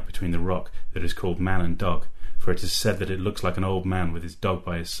spend the night between the rock that is called Man and Dog, for it is said that it looks like an old man with his dog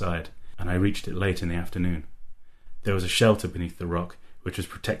by his side, and I reached it late in the afternoon. There was a shelter beneath the rock, which was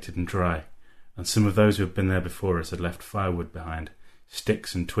protected and dry, and some of those who had been there before us had left firewood behind,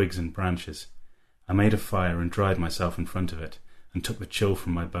 sticks and twigs and branches. I made a fire and dried myself in front of it, and took the chill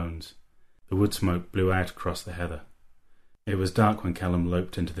from my bones. The wood smoke blew out across the heather. It was dark when Callum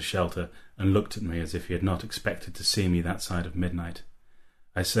loped into the shelter and looked at me as if he had not expected to see me that side of midnight.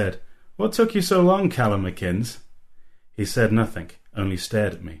 I said, "What took you so long, Callum McInnes?" He said nothing, only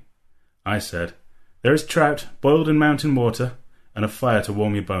stared at me. I said, "There is trout boiled in mountain water, and a fire to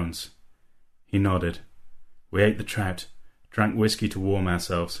warm your bones." He nodded. We ate the trout, drank whiskey to warm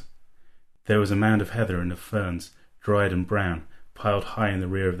ourselves. There was a mound of heather and of ferns, dried and brown, piled high in the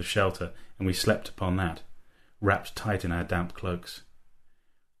rear of the shelter, and we slept upon that, wrapped tight in our damp cloaks.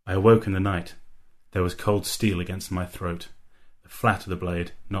 I awoke in the night. There was cold steel against my throat, the flat of the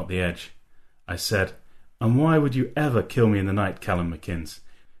blade, not the edge. I said, "And why would you ever kill me in the night, Callum McInnes?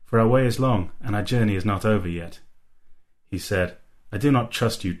 For our way is long, and our journey is not over yet." He said, "I do not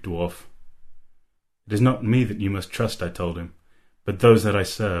trust you, dwarf." "It is not me that you must trust," I told him, "but those that I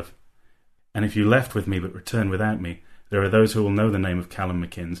serve. And if you left with me but return without me, there are those who will know the name of Callum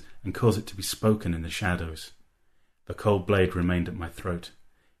McInnes and cause it to be spoken in the shadows." The cold blade remained at my throat.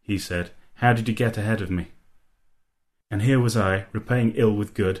 He said, "How did you get ahead of me?" And here was I, repaying ill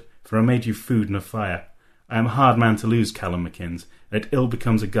with good, for I made you food and a fire. I am a hard man to lose, Callum McInnes, and it ill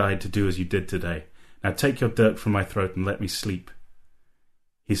becomes a guide to do as you did today. Now take your dirk from my throat and let me sleep."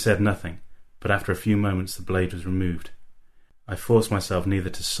 He said nothing, but after a few moments the blade was removed. I forced myself neither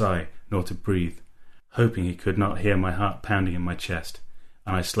to sigh nor to breathe, hoping he could not hear my heart pounding in my chest,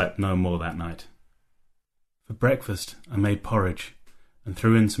 and I slept no more that night. For breakfast I made porridge, and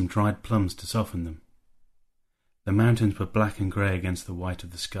threw in some dried plums to soften them. The mountains were black and grey against the white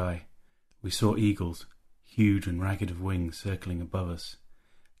of the sky. We saw eagles, huge and ragged of wings, circling above us.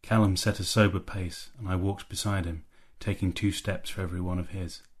 Callum set a sober pace, and I walked beside him, taking 2 steps for every one of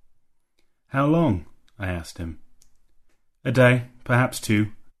his. "How long?" I asked him. "A day, perhaps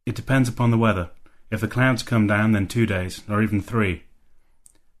 2. It depends upon the weather. If the clouds come down, then 2 days, or even 3.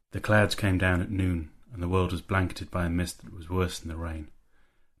 The clouds came down at noon, and the world was blanketed by a mist that was worse than the rain.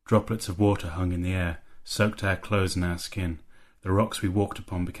 Droplets of water hung in the air, soaked our clothes and our skin. The rocks we walked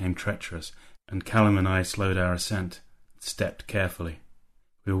upon became treacherous, and Callum and I slowed our ascent, and stepped carefully.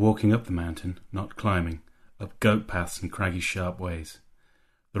 We were walking up the mountain, not climbing, up goat paths and craggy sharp ways.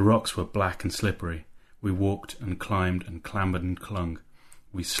 The rocks were black and slippery. We walked and climbed and clambered and clung.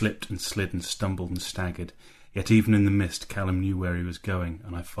 We slipped and slid and stumbled and staggered, yet even in the mist Callum knew where he was going,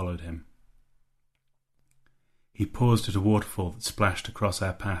 and I followed him. He paused at a waterfall that splashed across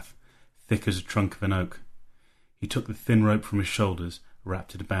our path, thick as the trunk of an oak. He took the thin rope from his shoulders,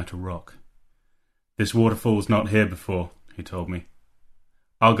 wrapped it about a rock. "This waterfall was not here before," he told me.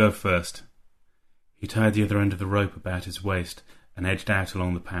 "I'll go first." He tied the other end of the rope about his waist, and edged out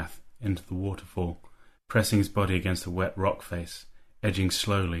along the path into the waterfall, pressing his body against the wet rock face, edging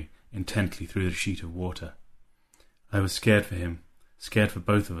slowly, intently through the sheet of water. I was scared for him, scared for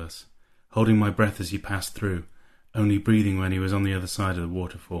both of us, holding my breath as he passed through, only breathing when he was on the other side of the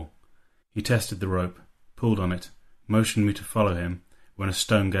waterfall. He tested the rope, pulled on it, motioned me to follow him, when a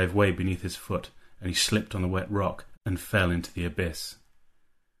stone gave way beneath his foot, and he slipped on the wet rock and fell into the abyss.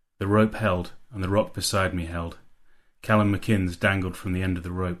 The rope held, and the rock beside me held. Callum McInnes dangled from the end of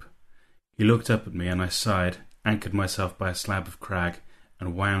the rope. He looked up at me, and I sighed, anchored myself by a slab of crag,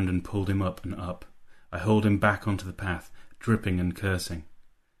 and wound and pulled him up and up. I hauled him back onto the path, dripping and cursing.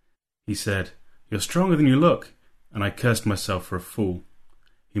 He said, "You're stronger than you look," and I cursed myself for a fool.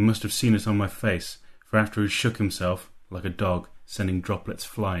 He must have seen it on my face, for after he shook himself, like a dog, sending droplets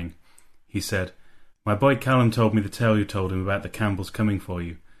flying, he said, "My boy Callum told me the tale you told him about the Campbells coming for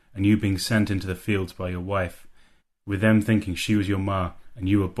you, and you being sent into the fields by your wife, with them thinking she was your ma, and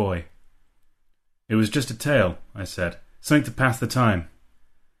you a boy." "It was just a tale," I said, "something to pass the time."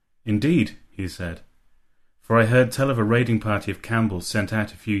 "Indeed," he said, "for I heard tell of a raiding party of Campbells sent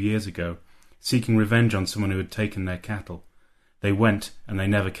out a few years ago, seeking revenge on someone who had taken their cattle. They went, and they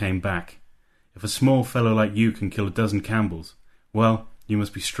never came back. If a small fellow like you can kill a dozen Campbells, well, you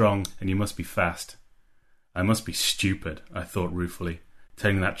must be strong, and you must be fast." I must be stupid, I thought ruefully,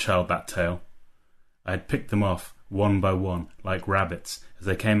 telling that child that tale. I had picked them off, one by one, like rabbits, as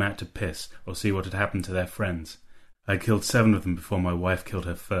they came out to piss or see what had happened to their friends. I had killed 7 of them before my wife killed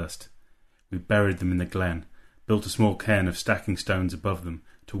her first. We buried them in the glen, built a small cairn of stacking stones above them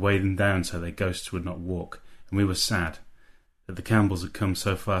to weigh them down so their ghosts would not walk, and we were sad that the Campbells had come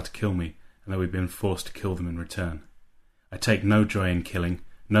so far to kill me, and that we'd been forced to kill them in return. I take no joy in killing,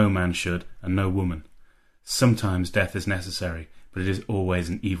 no man should, and no woman. Sometimes death is necessary, but it is always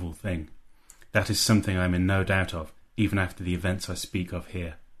an evil thing. That is something I am in no doubt of, even after the events I speak of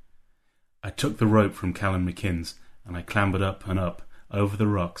here. I took the rope from Callum McInnes, and I clambered up and up, over the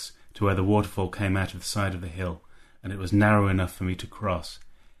rocks, to where the waterfall came out of the side of the hill, and it was narrow enough for me to cross.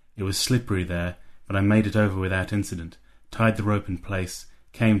 It was slippery there, but I made it over without incident, tied the rope in place,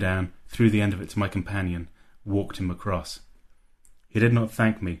 came down, threw the end of it to my companion, walked him across. He did not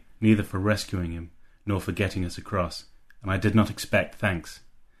thank me, neither for rescuing him, nor for getting us across, and I did not expect thanks.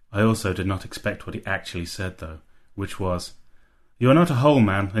 I also did not expect what he actually said, though, which was, "You are not a whole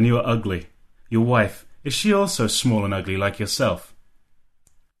man, and you are ugly. Your wife, is she also small and ugly like yourself?"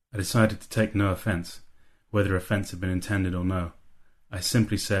 I decided to take no offence, whether offence had been intended or no. I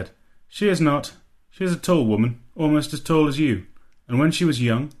simply said, "She is not. She is a tall woman, almost as tall as you, and when she was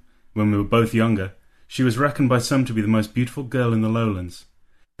young, when we were both younger, she was reckoned by some to be the most beautiful girl in the lowlands.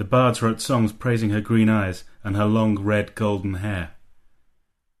 The bards wrote songs praising her green eyes and her long red golden hair."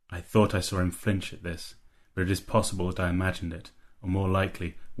 I thought I saw him flinch at this, but it is possible that I imagined it, or more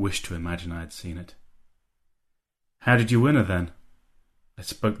likely wished to imagine I had seen it. "How did you win her, then?" I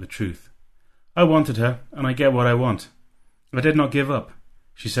spoke the truth. "I wanted her, and I get what I want. I did not give up.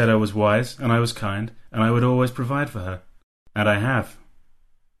 She said I was wise, and I was kind, and I would always provide for her. And I have."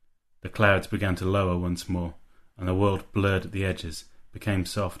 The clouds began to lower once more, and the world blurred at the edges, became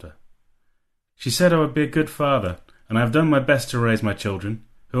softer. "She said I would be a good father, and I have done my best to raise my children,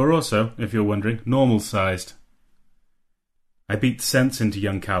 who are also, if you're wondering, normal-sized." "I beat sense into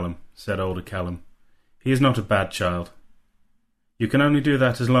young Callum," said older Callum. "He is not a bad child." "You can only do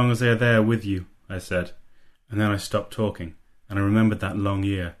that as long as they are there with you," I said, and then I stopped talking, and I remembered that long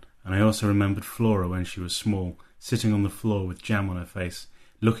year, and I also remembered Flora when she was small, sitting on the floor with jam on her face,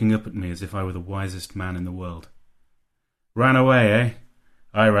 looking up at me as if I were the wisest man in the world. "Ran away, eh?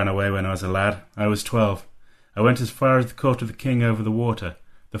 I ran away when I was a lad. I was 12. I went as far as the court of the king over the water,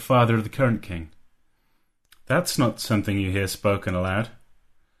 the father of the current king." "That's not something you hear spoken aloud."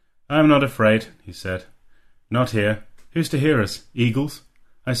 "I'm not afraid," he said. "Not here. Who's to hear us? Eagles?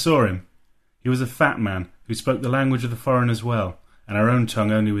 I saw him. He was a fat man who spoke the language of the foreigners well, and our own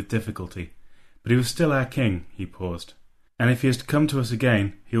tongue only with difficulty. But he was still our king." He paused. "And if he is to come to us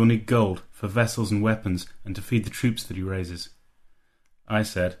again, he will need gold for vessels and weapons, and to feed the troops that he raises." I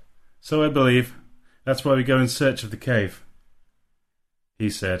said, "So I believe. That's why we go in search of the cave." He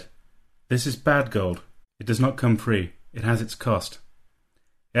said, "This is bad gold. It does not come free. It has its cost."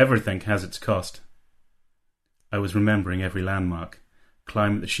 "Everything has its cost." I was remembering every landmark.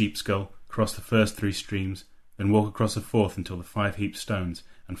 Climb at the sheep skull, cross the first 3 streams, then walk across a 4th until the 5 heaped stones,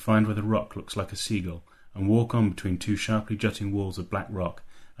 and find where the rock looks like a seagull, and walk on between 2 sharply jutting walls of black rock,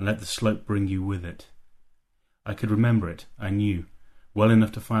 and let the slope bring you with it. I could remember it, I knew, well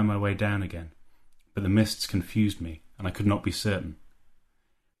enough to find my way down again, but the mists confused me, and I could not be certain.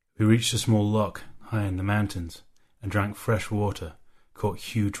 We reached a small loch high in the mountains, and drank fresh water, caught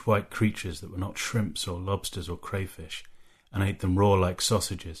huge white creatures that were not shrimps or lobsters or crayfish, and ate them raw like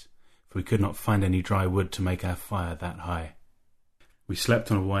sausages, for we could not find any dry wood to make our fire that high. We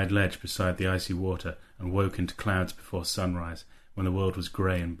slept on a wide ledge beside the icy water and woke into clouds before sunrise, when the world was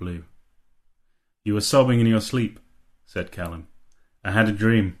grey and blue. "You were sobbing in your sleep," said Callum. "I had a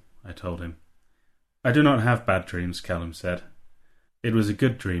dream," I told him. "I do not have bad dreams," Callum said. "It was a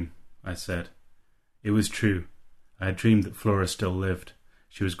good dream," I said. It was true. I had dreamed that Flora still lived.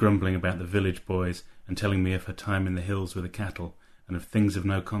 She was grumbling about the village boys and telling me of her time in the hills with the cattle and of things of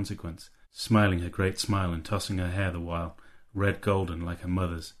no consequence, smiling her great smile and tossing her hair the while, red golden like her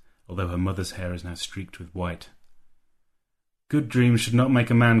mother's, although her mother's hair is now streaked with white. "Good dreams should not make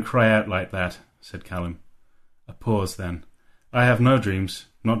a man cry out like that," said Callum. A pause then. "I have no dreams,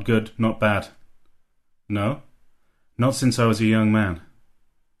 not good, not bad." "No? Not since I was a young man."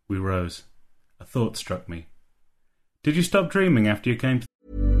 We rose. A thought struck me. "Did you stop dreaming after you came to..."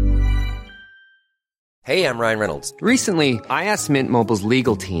 Hey, I'm Ryan Reynolds. Recently, I asked Mint Mobile's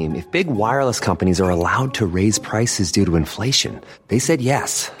legal team if big wireless companies are allowed to raise prices due to inflation. They said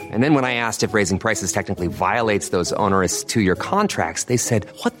yes. And then when I asked if raising prices technically violates those onerous two-year contracts, they said,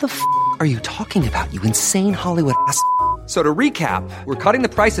 "What the f*** are you talking about, you insane Hollywood ass?" So to recap, we're cutting the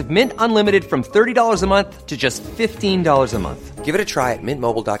price of Mint Unlimited from $30 a month to just $15 a month. Give it a try at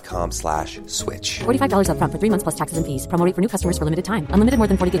mintmobile.com/switch. $45 up front for 3 months plus taxes and fees. Promo rate for new customers for limited time. Unlimited more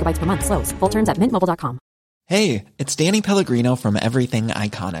than 40 gigabytes per month. Slows full terms at mintmobile.com. Hey, it's Danny Pellegrino from Everything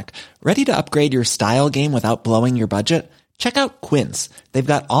Iconic. Ready to upgrade your style game without blowing your budget? Check out Quince. They've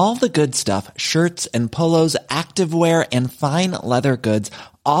got all the good stuff, shirts and polos, activewear, and fine leather goods,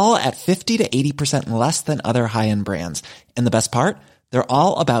 all at 50 to 80% less than other high-end brands. And the best part? They're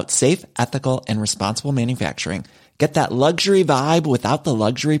all about safe, ethical, and responsible manufacturing. Get that luxury vibe without the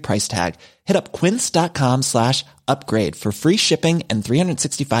luxury price tag. Hit up quince.com/upgrade for free shipping and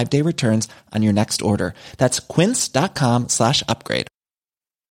 365-day returns on your next order. That's quince.com/upgrade.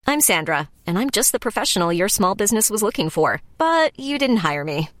 I'm Sandra, and I'm just the professional your small business was looking for. But you didn't hire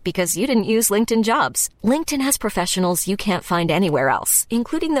me because you didn't use LinkedIn Jobs. LinkedIn has professionals you can't find anywhere else,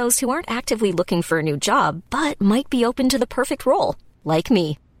 including those who aren't actively looking for a new job, but might be open to the perfect role, like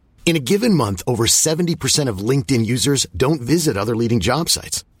me. In a given month, over 70% of LinkedIn users don't visit other leading job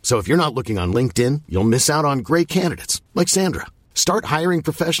sites. So if you're not looking on LinkedIn, you'll miss out on great candidates like Sandra. Start hiring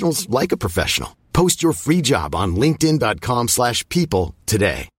professionals like a professional. Post your free job on linkedin.com/people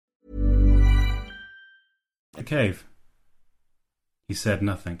today. "A cave." He said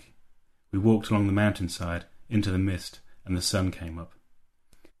nothing. We walked along the mountainside, into the mist, and the sun came up.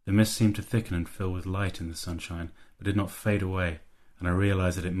 The mist seemed to thicken and fill with light in the sunshine, but did not fade away, and I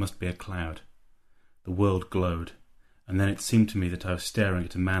realized that it must be a cloud. The world glowed, and then it seemed to me that I was staring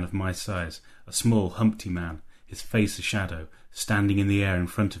at a man of my size, a small, humpty man, his face a shadow, standing in the air in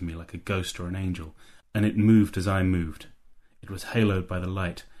front of me like a ghost or an angel, and it moved as I moved. It was haloed by the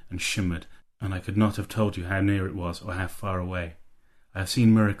light and shimmered, and I could not have told you how near it was or how far away. I have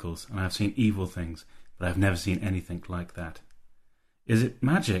seen miracles, and I have seen evil things, but I have never seen anything like that. "Is it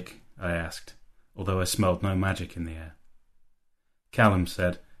magic?" I asked, although I smelled no magic in the air. Callum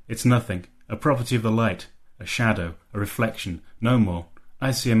said, "It's nothing, a property of the light, a shadow, a reflection, no more.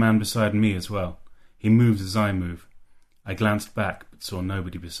 I see a man beside me as well. He moves as I move." I glanced back, but saw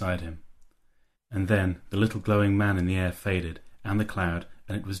nobody beside him. And then the little glowing man in the air faded, and the cloud,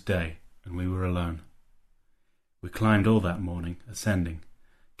 and it was day, and we were alone. We climbed all that morning, ascending.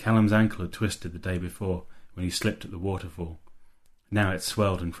 Callum's ankle had twisted the day before, when he slipped at the waterfall. Now it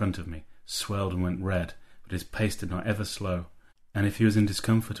swelled in front of me, swelled and went red, but his pace did not ever slow, and if he was in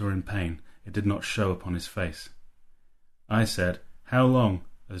discomfort or in pain, it did not show upon his face. I said, "How long?"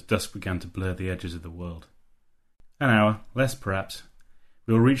 as dusk began to blur the edges of the world. "An hour, less perhaps.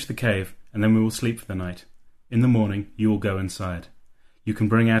 We will reach the cave, and then we will sleep for the night. In the morning you will go inside. You can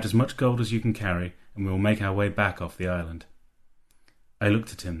bring out as much gold as you can carry, and we will make our way back off the island." I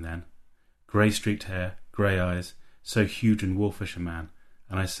looked at him then. Grey-streaked hair, grey eyes, so huge and wolfish a man,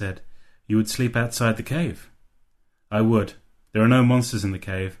 and I said, "You would sleep outside the cave?" "I would. There are no monsters in the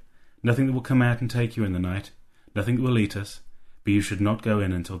cave, nothing that will come out and take you in the night, nothing that will eat us, but you should not go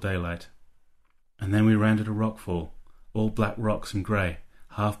in until daylight." And then we rounded a rockfall, all black rocks and grey,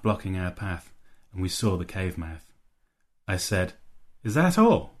 half blocking our path, and we saw the cave mouth. I said, "Is that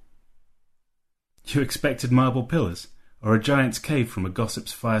all?" "You expected marble pillars, or a giant's cave from a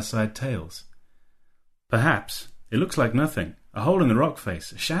gossip's fireside tales?" "Perhaps. It looks like nothing, a hole in the rock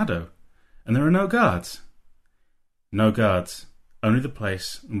face, a shadow, and there are no guards." "No guards, only the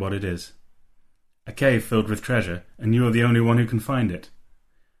place and what it is. A cave filled with treasure, and you are the only one who can find it."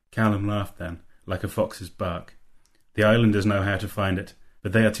 Callum laughed then, like a fox's bark. The islanders know how to find it,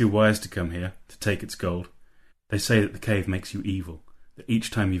 but they are too wise to come here to take its gold. They say that the cave makes you evil, that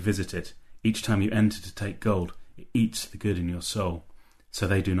each time you visit it, each time you enter to take gold, it eats the good in your soul, so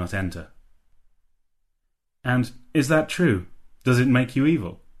they do not enter. And is that true? Does it make you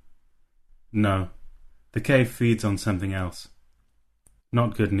evil? No. The cave feeds on something else.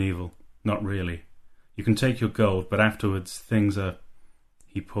 Not good and evil, not really. You can take your gold, but afterwards things are...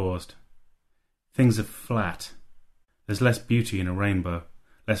 He paused. Things are flat. There's less beauty in a rainbow,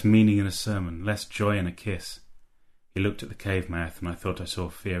 less meaning in a sermon, less joy in a kiss. He looked at the cave mouth, and I thought I saw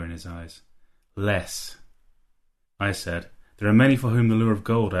fear in his eyes. Less. I said, there are many for whom the lure of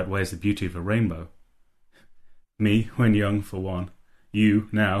gold outweighs the beauty of a rainbow. Me, when young, for one. You,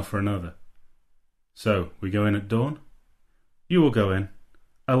 now, for another. So, we go in at dawn? You will go in.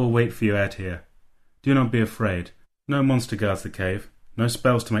 I will wait for you out here. Do not be afraid. No monster guards the cave. No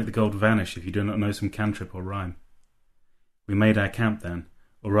spells to make the gold vanish if you do not know some cantrip or rhyme. We made our camp then,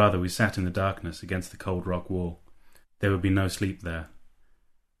 or rather we sat in the darkness against the cold rock wall. There would be no sleep there.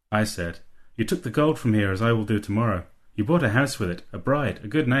 I said, you took the gold from here as I will do tomorrow. You bought a house with it, a bride, a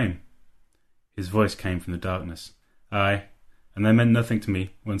good name. His voice came from the darkness. Aye, and they meant nothing to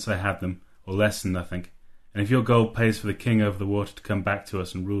me once I had them, or less than nothing. And if your gold pays for the king over the water to come back to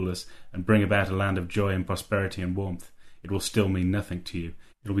us and rule us, and bring about a land of joy and prosperity and warmth, it will still mean nothing to you.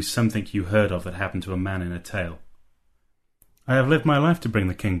 It will be something you heard of that happened to a man in a tale. I have lived my life to bring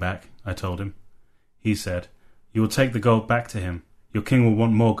the king back, I told him. He said, you will take the gold back to him. Your king will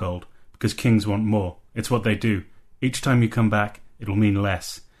want more gold, because kings want more. It's what they do. Each time you come back, it will mean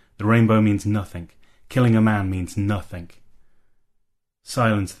less. The rainbow means nothing. Killing a man means nothing.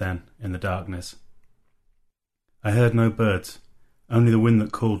 Silence then, in the darkness. I heard no birds, only the wind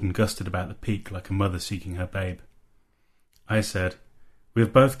that called and gusted about the peak like a mother seeking her babe. I said, we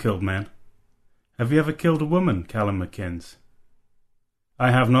have both killed men. Have you ever killed a woman, Callum McInnes?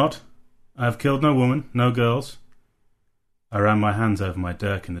 I have not. I have killed no woman, no girls. I ran my hands over my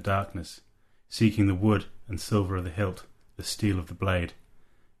dirk in the darkness, seeking the wood and silver of the hilt, the steel of the blade.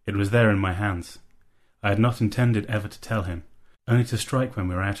 It was there in my hands. I had not intended ever to tell him, only to strike when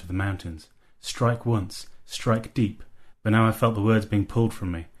we were out of the mountains. Strike once, strike deep, but now I felt the words being pulled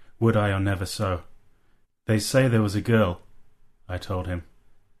from me, would I or never so. They say there was a girl, I told him,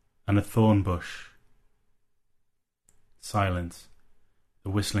 and a thorn bush. Silence, the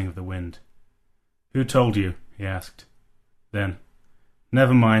whistling of the wind. Who told you? He asked. Then,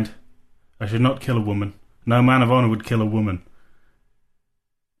 never mind. I should not kill a woman. No man of honour would kill a woman.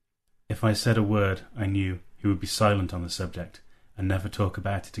 If I said a word, I knew he would be silent on the subject and never talk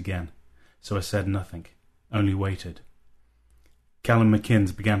about it again, so I said nothing, only waited. Callum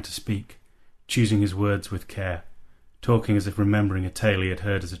McInnes began to speak, choosing his words with care, talking as if remembering a tale he had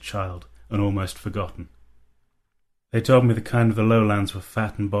heard as a child and almost forgotten. They told me the kind of the lowlands were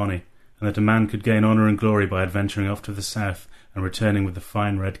fat and bonny, and that a man could gain honour and glory by adventuring off to the south and returning with the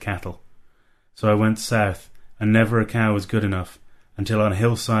fine red cattle. So I went south, and never a cow was good enough, until on a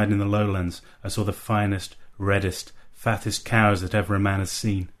hillside in the lowlands I saw the finest, reddest, fattest cows that ever a man has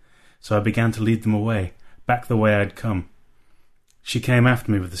seen. So I began to lead them away, back the way I had come. She came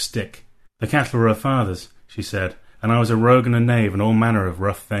after me with a stick. The cattle were her father's, she said, and I was a rogue and a knave and all manner of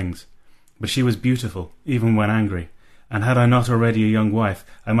rough things. But she was beautiful, even when angry, and had I not already a young wife,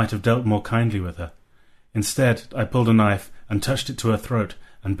 I might have dealt more kindly with her. Instead, I pulled a knife and touched it to her throat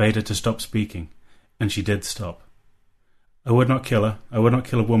and bade her to stop speaking, and she did stop. I would not kill her, I would not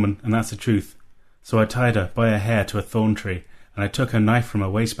kill a woman, and that's the truth. So I tied her by her hair to a thorn tree, and I took her knife from her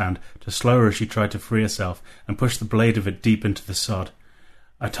waistband to slow her as she tried to free herself, and pushed the blade of it deep into the sod.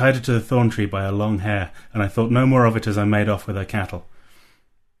 I tied her to the thorn tree by her long hair, and I thought no more of it as I made off with her cattle.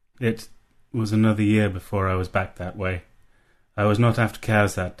 It was another year before I was back that way. I was not after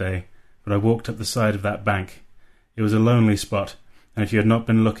cows that day, but I walked up the side of that bank. It was a lonely spot, and if you had not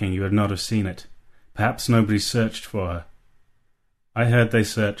been looking you would not have seen it. Perhaps nobody searched for her. I heard they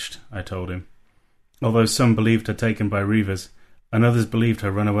searched, I told him, although some believed her taken by reivers, and others believed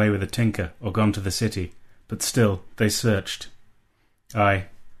her run away with a tinker or gone to the city, but still they searched. Aye,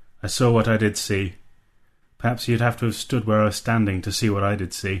 I saw what I did see. Perhaps you'd have to have stood where I was standing to see what I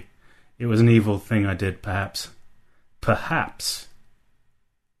did see. It was an evil thing I did, perhaps. Perhaps!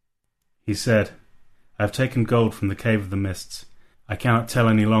 He said, I have taken gold from the Cave of the Mists. I cannot tell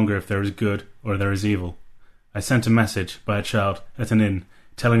any longer if there is good or there is evil. I sent a message by a child at an inn,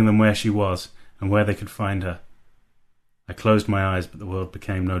 telling them where she was and where they could find her. I closed my eyes, but the world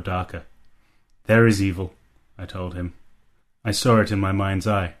became no darker. There is evil, I told him. I saw it in my mind's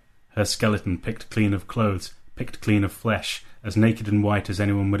eye, her skeleton picked clean of clothes, picked clean of flesh, as naked and white as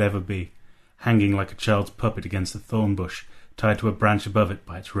anyone would ever be. hanging like a child's puppet against a thorn bush, tied to a branch above it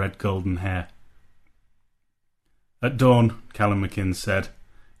by its red golden hair. "At dawn," Callum McInnes said,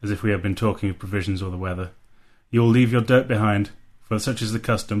 as if we had been talking of provisions or the weather, "you will leave your dirt behind, for such is the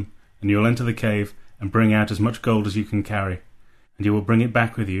custom, and you will enter the cave and bring out as much gold as you can carry, and you will bring it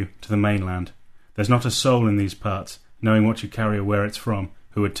back with you to the mainland. There's not a soul in these parts, knowing what you carry or where it's from,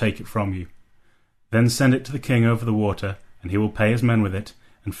 who would take it from you. Then send it to the king over the water, and he will pay his men with it,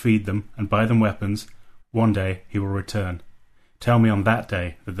 and feed them, and buy them weapons. One day he will return. Tell me on that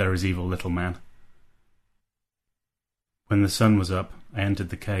day that there is evil, little man." When the sun was up, I entered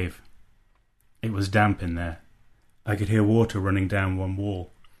the cave. It was damp in there. I could hear water running down one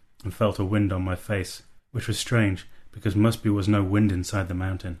wall, and felt a wind on my face, which was strange, because must be was no wind inside the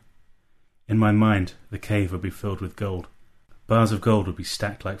mountain. In my mind, the cave would be filled with gold. Bars of gold would be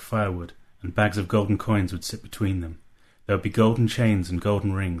stacked like firewood, and bags of golden coins would sit between them. There would be golden chains and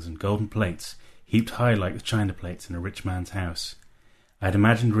golden rings and golden plates, heaped high like the china plates in a rich man's house. I had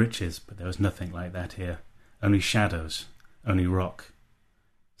imagined riches, but there was nothing like that here. Only shadows, only rock.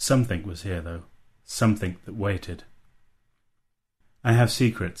 Something was here, though. Something that waited. I have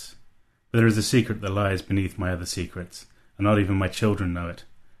secrets, but there is a secret that lies beneath my other secrets, and not even my children know it,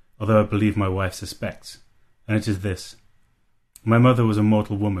 although I believe my wife suspects, and it is this. My mother was a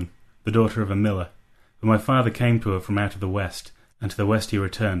mortal woman, the daughter of a miller, but my father came to her from out of the west, and to the west he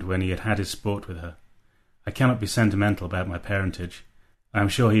returned when he had had his sport with her. I cannot be sentimental about my parentage. I am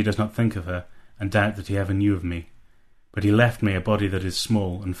sure he does not think of her, and doubt that he ever knew of me. But he left me a body that is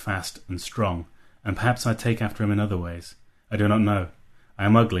small and fast and strong, and perhaps I take after him in other ways. I do not know. I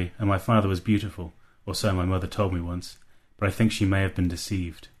am ugly, and my father was beautiful, or so my mother told me once, but I think she may have been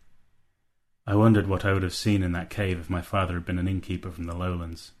deceived. I wondered what I would have seen in that cave if my father had been an innkeeper from the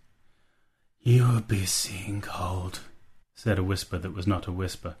lowlands. "You will be seeing gold," said a whisper that was not a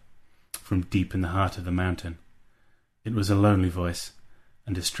whisper, from deep in the heart of the mountain. It was a lonely voice,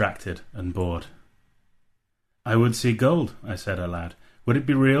 and distracted and bored. "I would see gold," I said aloud. "Would it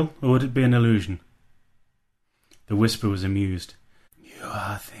be real, or would it be an illusion?" The whisper was amused. "You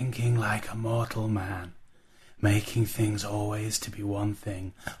are thinking like a mortal man, making things always to be one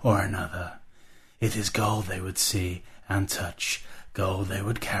thing or another. It is gold they would see and touch, gold they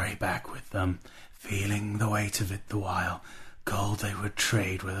would carry back with them, feeling the weight of it the while, gold they would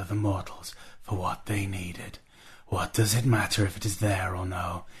trade with other mortals for what they needed. What does it matter if it is there or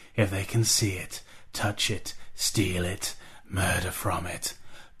no, if they can see it, touch it, steal it, murder from it?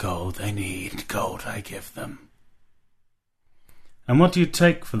 Gold they need, gold I give them." "And what do you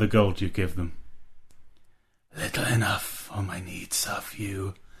take for the gold you give them?" "Little enough, for my needs are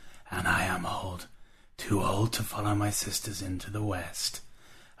few, and I am old, too old to follow my sisters into the west.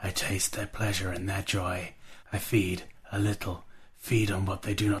 I taste their pleasure and their joy. I feed a little, feed on what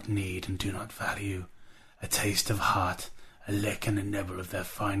they do not need and do not value. A taste of heart, a lick and a nibble of their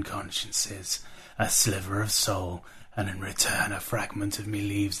fine consciences, a sliver of soul, and in return a fragment of me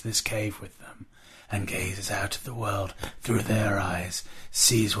leaves this cave with them, and gazes out at the world through their eyes,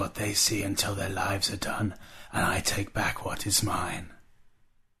 sees what they see until their lives are done, and I take back what is mine."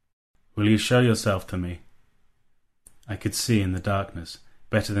 "Will you show yourself to me?" I could see in the darkness,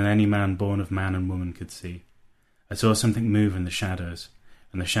 better than any man born of man and woman could see. I saw something move in the shadows,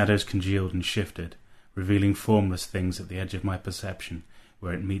 and the shadows congealed and shifted, revealing formless things at the edge of my perception,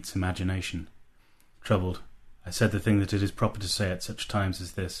 where it meets imagination. Troubled, I said the thing that it is proper to say at such times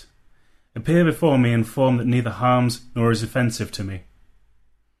as this. "Appear before me in form that neither harms nor is offensive to me."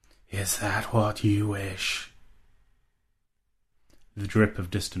 "Is that what you wish?" The drip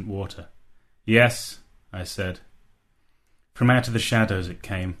of distant water. "Yes," I said. From out of the shadows it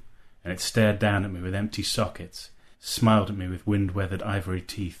came, and it stared down at me with empty sockets, smiled at me with wind-weathered ivory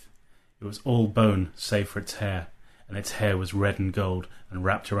teeth. It was all bone, save for its hair, and its hair was red and gold and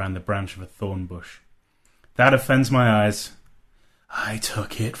wrapped around the branch of a thorn bush. "That offends my eyes." "I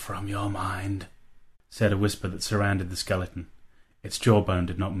took it from your mind," said a whisper that surrounded the skeleton. Its jawbone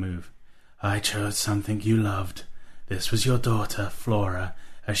did not move. "I chose something you loved. This was your daughter, Flora,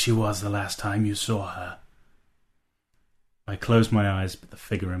 as she was the last time you saw her." I closed my eyes, but the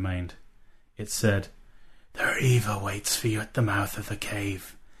figure remained. It said, "The Reaver waits for you at the mouth of the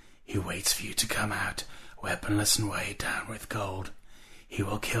cave. He waits for you to come out, weaponless and weighed down with gold. He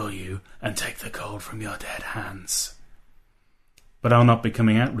will kill you and take the gold from your dead hands." "But I'll not be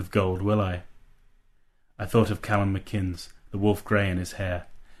coming out with gold, will I?" I thought of Callum McInnes, the wolf grey in his hair,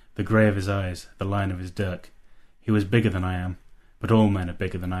 the grey of his eyes, the line of his dirk. He was bigger than I am, but all men are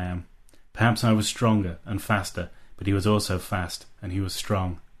bigger than I am. Perhaps I was stronger and faster, but he was also fast, and he was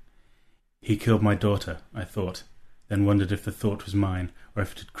strong. He killed my daughter, I thought. then wondered if the thought was mine, or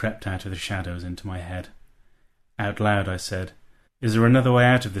if it had crept out of the shadows into my head. Out loud I said, "Is there another way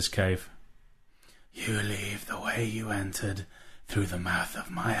out of this cave?" "You leave the way you entered, through the mouth of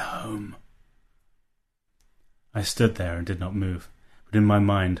my home." I stood there and did not move, but in my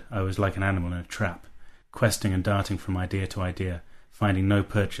mind I was like an animal in a trap, questing and darting from idea to idea, finding no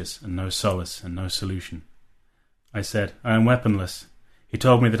purchase and no solace and no solution. I said, "I am weaponless. He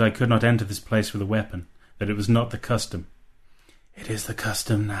told me that I could not enter this place with a weapon, that it was not the custom." "It is the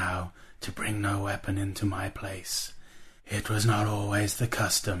custom now to bring no weapon into my place. It was not always the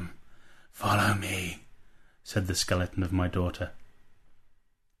custom. Follow me," said the skeleton of my daughter.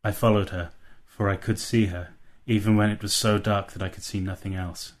 I followed her, for I could see her, even when it was so dark that I could see nothing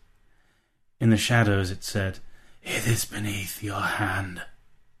else. In the shadows it said, "It is beneath your hand."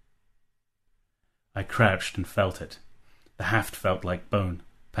 I crouched and felt it. The haft felt like bone,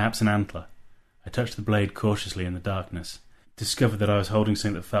 perhaps an antler. I touched the blade cautiously in the darkness, discovered that I was holding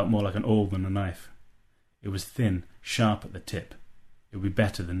something that felt more like an awl than a knife. It was thin, sharp at the tip. It would be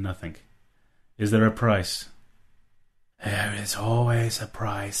better than nothing. "Is there a price?" "There is always a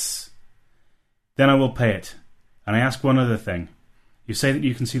price." "Then I will pay it. And I ask one other thing. You say that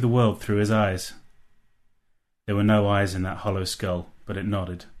you can see the world through his eyes." There were no eyes in that hollow skull, but it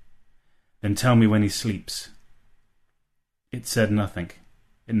nodded. "Then tell me when he sleeps." It said nothing.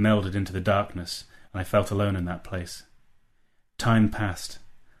 It melded into the darkness, and I felt alone in that place. Time passed.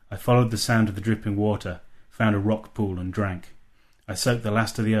 I followed the sound of the dripping water, found a rock pool and drank. I soaked the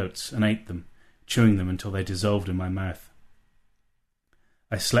last of the oats and ate them, chewing them until they dissolved in my mouth.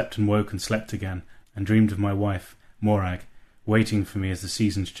 I slept and woke and slept again, and dreamed of my wife, Morag, waiting for me as the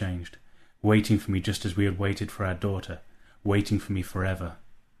seasons changed, waiting for me just as we had waited for our daughter, waiting for me forever.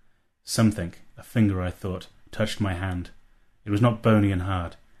 Something, a finger I thought, touched my hand. It was not bony and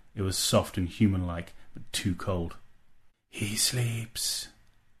hard. It was soft and human-like, but too cold. "He sleeps."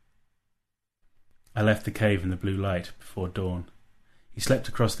 I left the cave in the blue light before dawn. He slept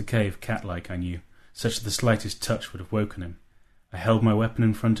across the cave, cat-like, I knew, such that the slightest touch would have woken him. I held my weapon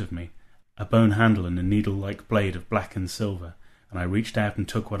in front of me, a bone handle and a needle-like blade of blackened silver, and I reached out and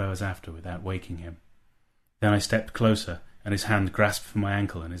took what I was after without waking him. Then I stepped closer, and his hand grasped for my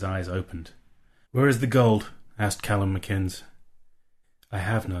ankle and his eyes opened. "Where is the gold?" asked Callum McInnes. "I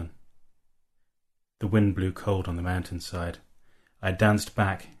have none." The wind blew cold on the mountainside. I danced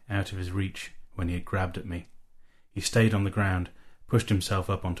back, out of his reach, when he had grabbed at me. He stayed on the ground, pushed himself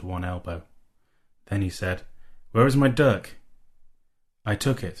up onto one elbow. Then he said, "Where is my dirk?" "I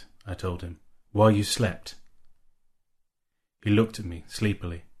took it," I told him, "while you slept." He looked at me,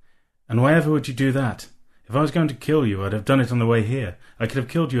 sleepily. "And why ever would you do that? If I was going to kill you, I'd have done it on the way here. I could have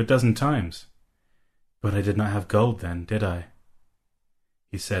killed you 12 times. "But I did not have gold then, did I?"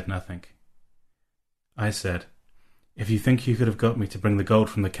 He said nothing. I said, "If you think you could have got me to bring the gold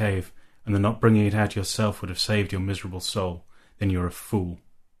from the cave, and that not bringing it out yourself would have saved your miserable soul, then you're a fool."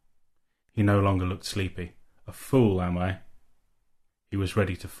 He no longer looked sleepy. "A fool, am I?" He was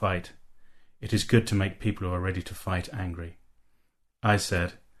ready to fight. It is good to make people who are ready to fight angry. I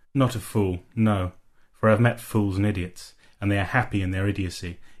said, "Not a fool, no, for I have met fools and idiots, and they are happy in their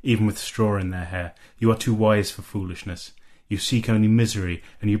idiocy, even with straw in their hair. You are too wise for foolishness. You seek only misery,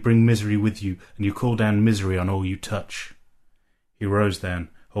 and you bring misery with you, and you call down misery on all you touch." He rose then,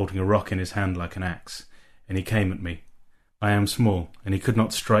 holding a rock in his hand like an axe, and he came at me. I am small, and he could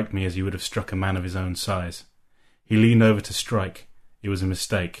not strike me as he would have struck a man of his own size. He leaned over to strike. It was a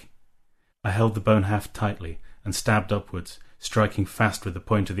mistake. I held the bone haft tightly, and stabbed upwards, striking fast with the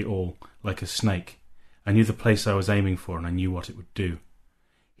point of the awl, like a snake. I knew the place I was aiming for, and I knew what it would do.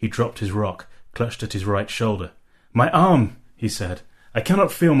 He dropped his rock, clutched at his right shoulder. "My arm!" he said. "I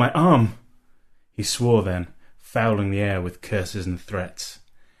cannot feel my arm!" He swore then, fouling the air with curses and threats.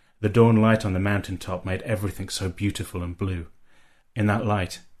 The dawn light on the mountain top made everything so beautiful and blue. In that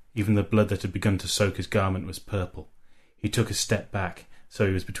light, even the blood that had begun to soak his garment was purple. He took a step back, so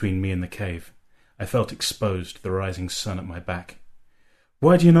he was between me and the cave. I felt exposed to the rising sun at my back.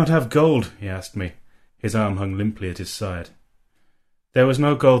 "Why do you not have gold?" he asked me. His arm hung limply at his side. "There was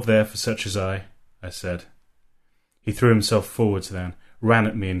no gold there for such as I said. He threw himself forwards then, ran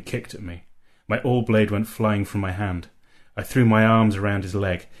at me and kicked at me. My awl blade went flying from my hand. I threw my arms around his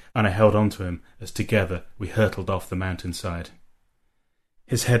leg, and I held on to him as together we hurtled off the mountainside.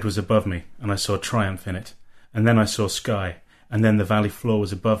 His head was above me, and I saw triumph in it, and then I saw sky, and then the valley floor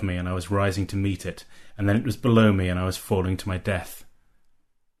was above me, and I was rising to meet it, and then it was below me, and I was falling to my death.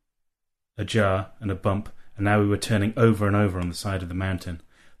 A jar and a bump, and now we were turning over and over on the side of the mountain,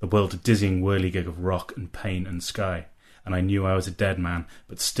 the world a dizzying whirligig of rock and pain and sky, and I knew I was a dead man,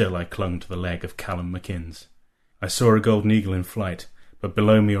 but still I clung to the leg of Callum McInnes. I saw a golden eagle in flight, but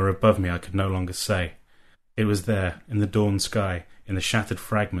below me or above me I could no longer say. It was there, in the dawn sky, in the shattered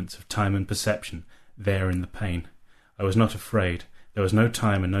fragments of time and perception, there in the pain. I was not afraid. There was no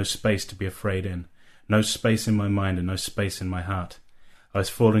time and no space to be afraid in. No space in my mind and no space in my heart. I was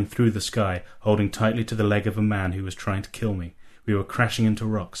falling through the sky, holding tightly to the leg of a man who was trying to kill me. We were crashing into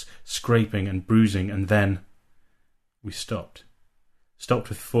rocks, scraping and bruising, and then we stopped. Stopped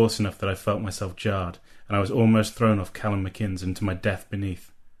with force enough that I felt myself jarred, and I was almost thrown off Callum McInnes into my death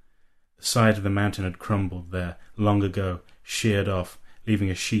beneath. The side of the mountain had crumbled there, long ago, sheared off, leaving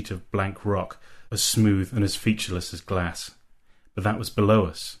a sheet of blank rock, as smooth and as featureless as glass. But that was below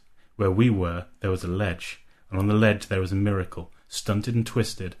us. Where we were, there was a ledge, and on the ledge there was a miracle, stunted and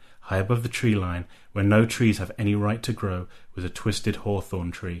twisted, high above the tree line, where no trees have any right to grow, was a twisted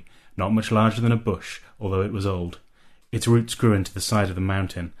hawthorn tree, not much larger than a bush, although it was old. Its roots grew into the side of the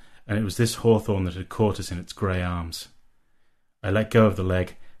mountain, and it was this hawthorn that had caught us in its grey arms. I let go of the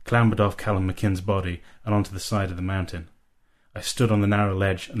leg, clambered off Callum McInnes' body, and onto the side of the mountain. I stood on the narrow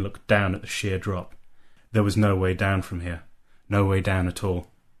ledge and looked down at the sheer drop. There was no way down from here, no way down at all.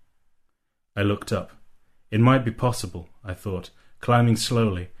 I looked up. It might be possible, I thought, climbing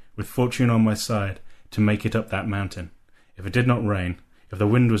slowly, with fortune on my side, to make it up that mountain, if it did not rain, if the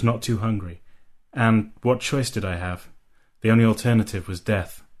wind was not too hungry. And what choice did I have? The only alternative was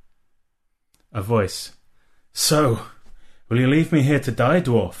death. A voice. "So, will you leave me here to die,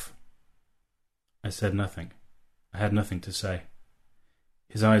 dwarf?" I said nothing. I had nothing to say.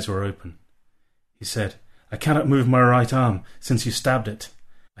 His eyes were open. He said, "I cannot move my right arm since you stabbed it.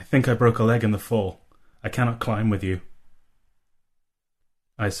 I think I broke a leg in the fall. I cannot climb with you."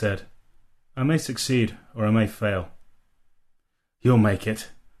 I said, "I may succeed, or I may fail." "You'll make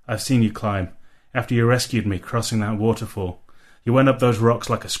it. I've seen you climb. After you rescued me crossing that waterfall, you went up those rocks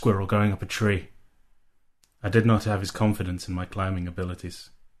like a squirrel going up a tree." I did not have his confidence in my climbing abilities.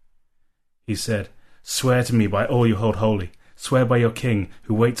 He said, "Swear to me by all you hold holy. Swear by your king,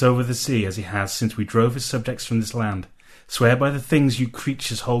 who waits over the sea as he has since we drove his subjects from this land. Swear by the things you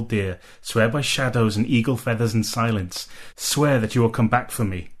creatures hold dear. Swear by shadows and eagle feathers and silence. Swear that you will come back for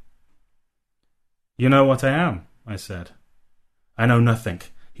me." "You know what I am," I said. "I know nothing,"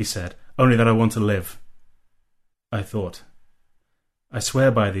 he said, "only that I want to live." I thought. "I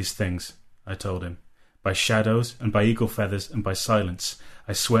swear by these things," I told him. "By shadows, and by eagle feathers, and by silence.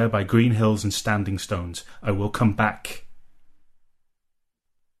 I swear by green hills and standing stones. I will come back."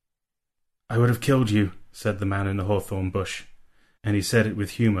 "I would have killed you," said the man in the hawthorn bush, and he said it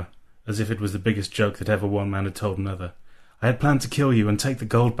with humour, as if it was the biggest joke that ever one man had told another. "I had planned to kill you and take the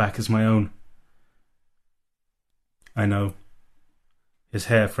gold back as my own." "I know." His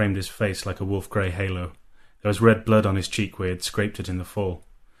hair framed his face like a wolf-grey halo. There was red blood on his cheek where he had scraped it in the fall.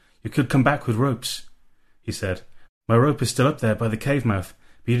 "You could come back with ropes," he said. "My rope is still up there by the cave mouth,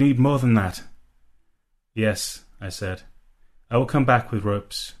 but you need more than that." "Yes," I said. "I will come back with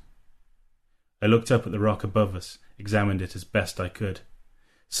ropes." I looked up at the rock above us, examined it as best I could.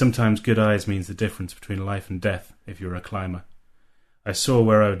 Sometimes good eyes means the difference between life and death if you are a climber. I saw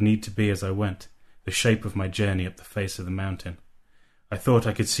where I would need to be as I went, the shape of my journey up the face of the mountain. I thought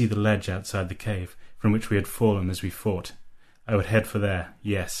I could see the ledge outside the cave, from which we had fallen as we fought. I would head for there,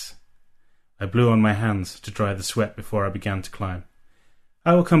 yes. I blew on my hands to dry the sweat before I began to climb.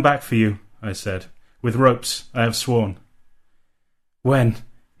 "I will come back for you," I said. "With ropes, I have sworn." "When?"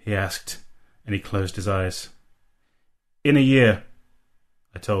 he asked, and he closed his eyes. "In a year,"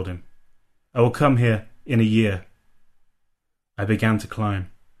 I told him. "I will come here in a year." I began to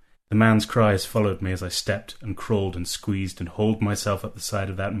climb. The man's cries followed me as I stepped and crawled and squeezed and hauled myself up the side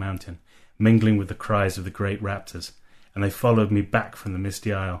of that mountain, mingling with the cries of the great raptors, and they followed me back from the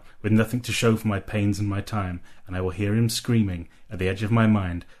misty isle, with nothing to show for my pains and my time, and I will hear him screaming at the edge of my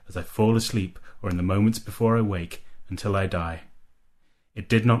mind as I fall asleep or in the moments before I wake, until I die. It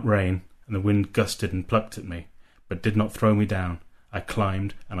did not rain, and the wind gusted and plucked at me, but did not throw me down. I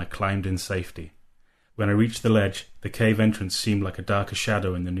climbed, and I climbed in safety. When I reached the ledge, the cave entrance seemed like a darker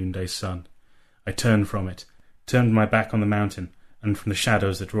shadow in the noonday sun. I turned from it, turned my back on the mountain, and from the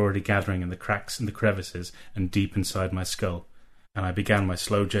shadows that were already gathering in the cracks and the crevices and deep inside my skull, and I began my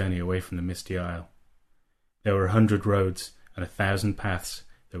slow journey away from the misty isle. There were 100 roads and 1,000 paths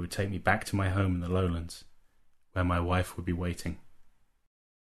that would take me back to my home in the lowlands, where my wife would be waiting.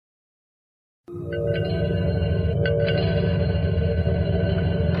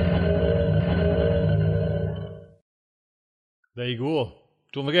 There you go.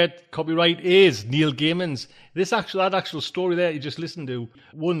 Don't forget, copyright is Neil Gaiman's. That actual story there you just listened to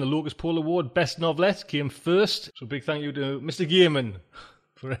won the Locust Pole Award. Best Novelette came first. So big thank you to Mr. Gaiman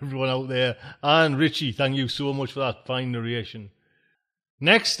for everyone out there. And Richie, thank you so much for that fine narration.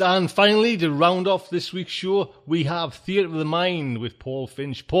 Next and finally, to round off this week's show, we have Theatre of the Mind with Paul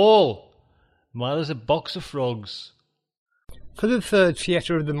Finch. Paul, why there's a box of frogs? For the third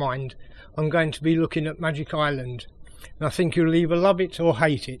Theatre of the Mind, I'm going to be looking at Magic Island. And I think you'll either love it or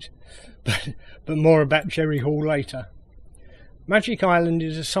hate it, but more about Jerry Hall later. Magic Island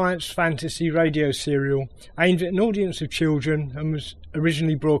is a science fantasy radio serial aimed at an audience of children and was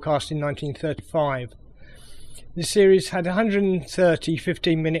originally broadcast in 1935. The series had 130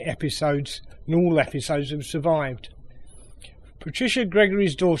 15-minute episodes, and all episodes have survived. Patricia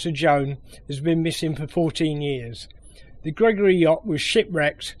Gregory's daughter Joan has been missing for 14 years. The Gregory yacht was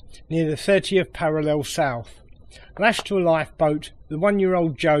shipwrecked near the 30th parallel south. Lashed to a lifeboat, the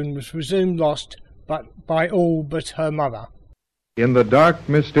 1-year-old Joan was presumed lost by all but her mother. In the dark,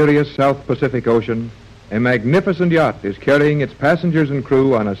 mysterious South Pacific Ocean, a magnificent yacht is carrying its passengers and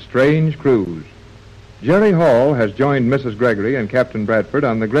crew on a strange cruise. Jerry Hall has joined Mrs. Gregory and Captain Bradford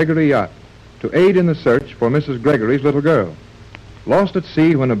on the Gregory yacht to aid in the search for Mrs. Gregory's little girl. Lost at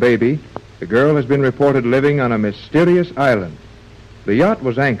sea when a baby, the girl has been reported living on a mysterious island. The yacht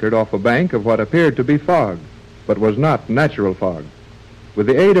was anchored off a bank of what appeared to be fog, but was not natural fog. With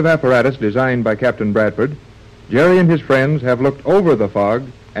the aid of apparatus designed by Captain Bradford, Jerry and his friends have looked over the fog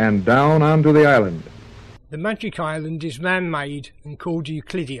and down onto the island. The Magic Island is man-made and called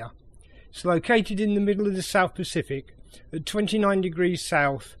Euclidia. It's located in the middle of the South Pacific at 29 degrees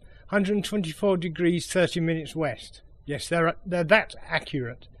south, 124 degrees 30 minutes west. Yes, they're that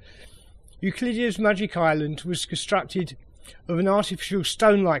accurate. Euclidia's Magic Island was constructed of an artificial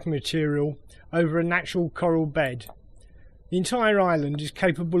stone-like material over a natural coral bed. The entire island is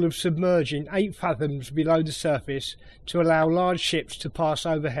capable of submerging 8 fathoms below the surface to allow large ships to pass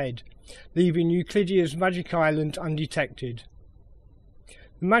overhead, leaving Euclidia's Magic Island undetected.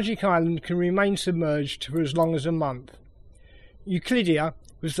 The Magic Island can remain submerged for as long as a month. Euclidia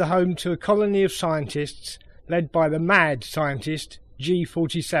was the home to a colony of scientists led by the mad scientist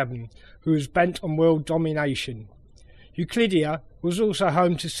G47, who was bent on world domination. Euclidia was also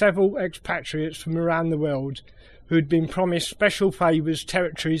home to several expatriates from around the world who had been promised special favours,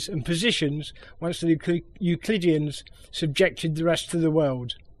 territories and positions once the Euclideans subjected the rest of the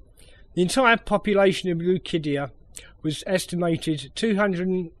world. The entire population of Euclidia was estimated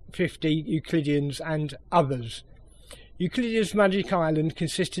 250 Euclideans and others. Euclidia's Magic Island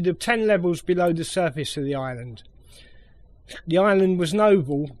consisted of 10 levels below the surface of the island. The island was an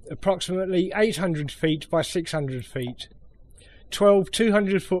oval, approximately 800 feet by 600 feet. 12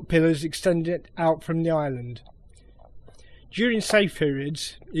 200-foot pillars extended out from the island. During safe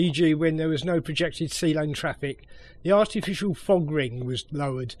periods, e.g. when there was no projected sea lane traffic, the artificial fog ring was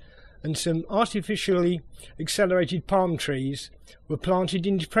lowered and some artificially accelerated palm trees were planted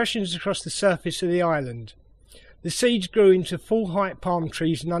in depressions across the surface of the island. The seeds grew into full-height palm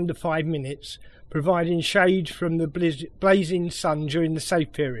trees in under 5 minutes, providing shade from the blazing sun during the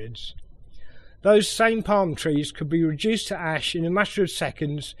safe periods. Those same palm trees could be reduced to ash in a matter of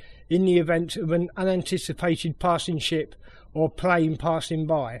seconds in the event of an unanticipated passing ship or plane passing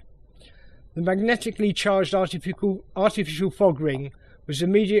by. The magnetically charged artificial fog ring was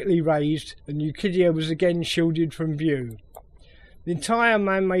immediately raised and Euclidia was again shielded from view. The entire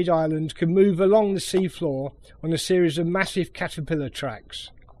man-made island could move along the sea floor on a series of massive caterpillar tracks.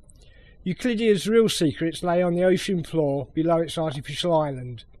 Euclidia's real secrets lay on the ocean floor below its artificial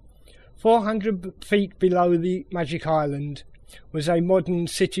island. 400 feet below the Magic Island was a modern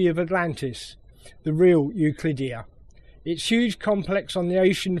city of Atlantis, the real Euclidia. Its huge complex on the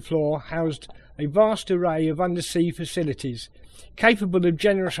ocean floor housed a vast array of undersea facilities, capable of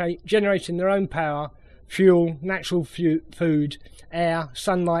generating their own power, fuel, natural food, air,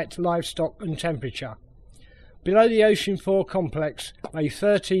 sunlight, livestock and temperature. Below the ocean floor complex lay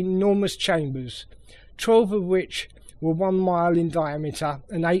 13 enormous chambers, 12 of which were 1 mile in diameter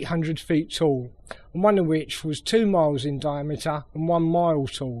and 800 feet tall, and one of which was 2 miles in diameter and 1 mile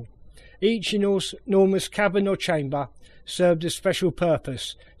tall. Each enormous cavern or chamber served a special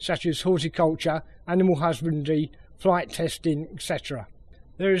purpose, such as horticulture, animal husbandry, flight testing, etc.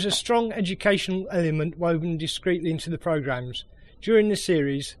 There is a strong educational element woven discreetly into the programmes. During the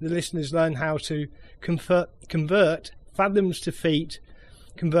series, the listeners learn how to convert fathoms to feet,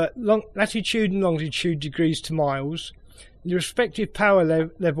 convert latitude and longitude degrees to miles, the respective power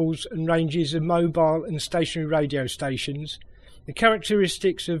levels and ranges of mobile and stationary radio stations, the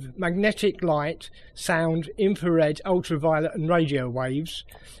characteristics of magnetic light, sound, infrared, ultraviolet and radio waves,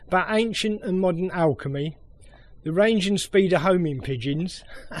 about ancient and modern alchemy, the range and speed of homing pigeons,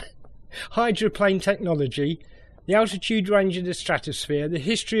 hydroplane technology, the altitude range of the stratosphere, the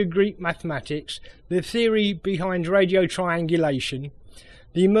history of Greek mathematics, the theory behind radio triangulation,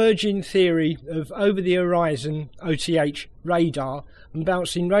 the emerging theory of over-the-horizon OTH radar and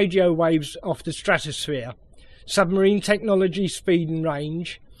bouncing radio waves off the stratosphere, submarine technology, speed and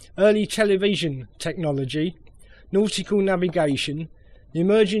range, early television technology, nautical navigation, the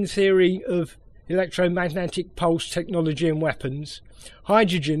emerging theory of electromagnetic pulse technology and weapons,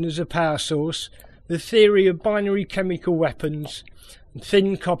 hydrogen as a power source, the theory of binary chemical weapons, and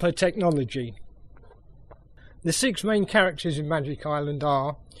thin copper technology. The 6 main characters in Magic Island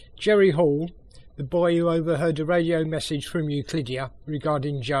are Jerry Hall, the boy who overheard a radio message from Euclidia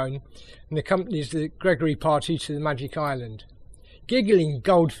regarding Joan and accompanies the Gregory party to the Magic Island. Giggling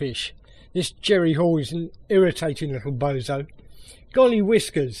Goldfish, this Jerry Hall is an irritating little bozo. Golly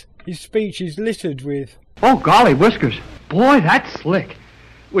Whiskers, his speech is littered with, "Oh, golly Whiskers, boy, that's slick.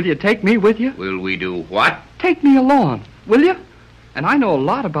 Will you take me with you?" Will we do what? Take me along, will you? And I know a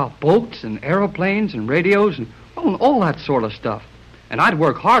lot about boats and aeroplanes and radios and all that sort of stuff. And I'd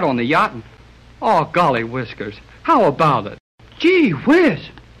work hard on the yacht and... Oh, golly Whiskers, how about it? Gee whiz,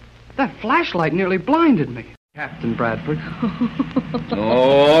 that flashlight nearly blinded me. Captain Bradford.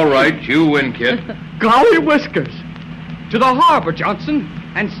 All right, you win, kid. Golly Whiskers! To the harbor, Johnson,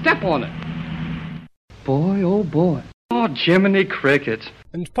 and step on it. Boy, oh boy. Oh, Jiminy Crickets.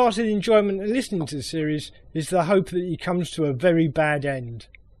 And part of the enjoyment of listening to the series is the hope that he comes to a very bad end.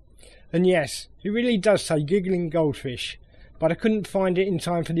 And yes, he really does say giggling goldfish, but I couldn't find it in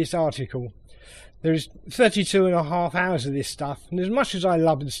time for this article. There's 32 and a half hours of this stuff, and as much as I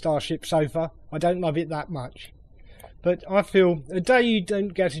love the Starship Sofa, I don't love it that much. But I feel a day you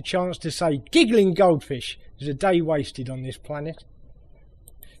don't get a chance to say giggling goldfish is a day wasted on this planet.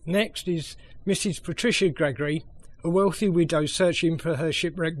 Next is Mrs. Patricia Gregory, a wealthy widow searching for her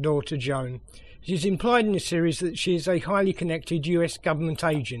shipwrecked daughter Joan. It is implied in the series that she is a highly connected US government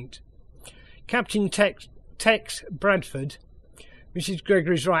agent. Captain Tex Bradford, Mrs.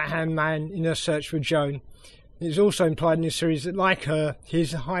 Gregory's right-hand man in her search for Joan. It is also implied in the series that, like her, he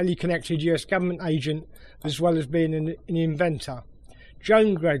is a highly connected US government agent as well as being an inventor.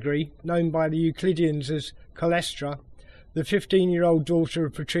 Joan Gregory, known by the Euclideans as Colestra, the 15-year-old daughter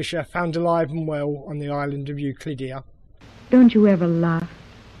of Patricia, found alive and well on the island of Euclidia. Don't you ever laugh?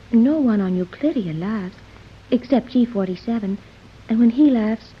 No one on Euclidia laughs, except G47, and when he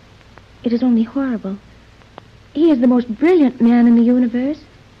laughs, it is only horrible. He is the most brilliant man in the universe,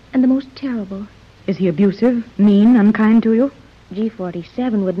 and the most terrible. Is he abusive, mean, unkind to you?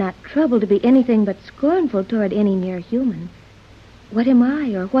 G47 would not trouble to be anything but scornful toward any mere human. What am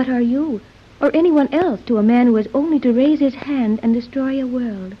I, or what are you, or anyone else to a man who has only to raise his hand and destroy a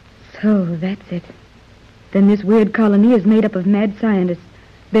world? So, that's it. Then this weird colony is made up of mad scientists,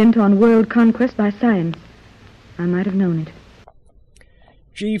 bent on world conquest by science. I might have known it.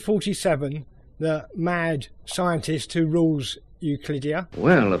 G47, the mad scientist who rules Euclidia.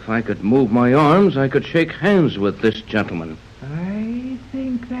 Well, if I could move my arms, I could shake hands with this gentleman. I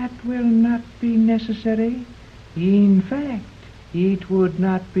think that will not be necessary. In fact, it would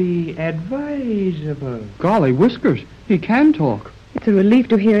not be advisable. Golly Whiskers, he can talk. It's a relief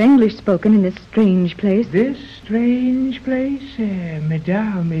to hear English spoken in this strange place. This strange place?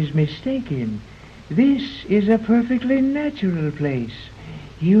 Madame is mistaken. This is a perfectly natural place.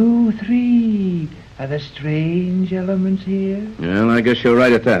 You three are the strange elements here. Well, I guess you're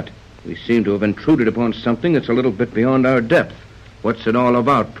right at that. We seem to have intruded upon something that's a little bit beyond our depth. What's it all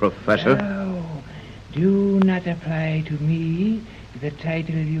about, Professor? Oh, do not apply to me the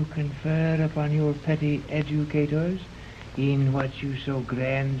title you confer upon your petty educators in what you so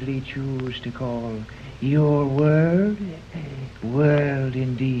grandly choose to call your world. World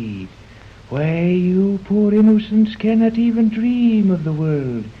indeed. Why, you poor innocents cannot even dream of the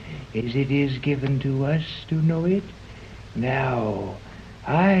world as it is given to us to know it. Now,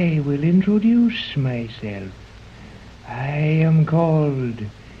 I will introduce myself. I am called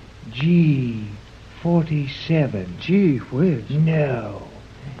G47. Gee whiz. No,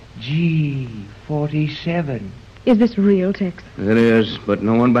 G47. Is this real, Tex? It is, but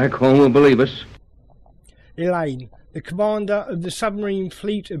no one back home will believe us. Elaine, the commander of the submarine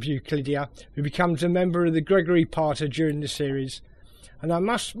fleet of Euclidia, who becomes a member of the Gregory Party during the series. And I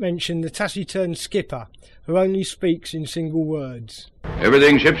must mention the taciturn skipper, who only speaks in single words.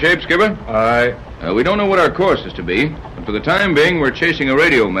 Everything shipshape, Skipper? Aye. We don't know what our course is to be, but for the time being, we're chasing a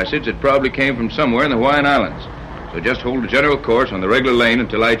radio message that probably came from somewhere in the Hawaiian Islands. So just hold the general course on the regular lane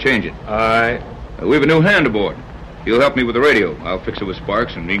until I change it. Aye. We have a new hand aboard. He'll help me with the radio. I'll fix it with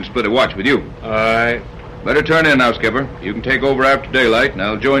Sparks, and he can split a watch with you. Aye. Better turn in now, Skipper. You can take over after daylight, and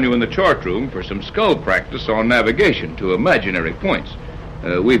I'll join you in the chart room for some skull practice on navigation to imaginary points.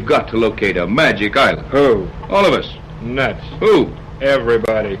 We've got to locate a magic island. Who? All of us. Nuts. Who?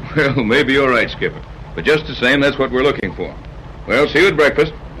 Everybody. Well, maybe you're right, Skipper. But just the same, that's what we're looking for. Well, see you at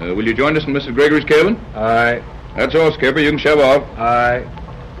breakfast. Will you join us in Mrs. Gregory's cabin? Aye. That's all, Skipper. You can shove off. Aye.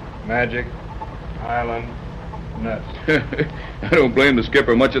 Magic Island nuts. I don't blame the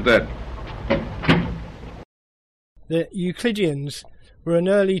skipper much at that. The Euclideans were an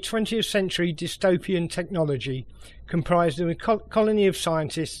early 20th century dystopian technology comprised of a colony of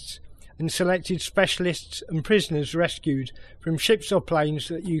scientists and selected specialists and prisoners rescued from ships or planes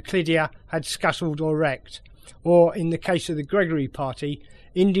that Euclidia had scuttled or wrecked, or, in the case of the Gregory Party,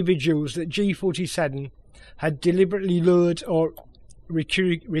 individuals that G47 had deliberately lured or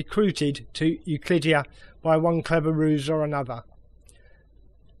recruited to Euclidia by one clever ruse or another.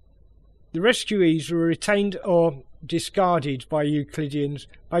 The rescuees were retained or discarded by Euclideans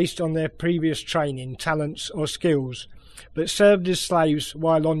based on their previous training, talents or skills, but served as slaves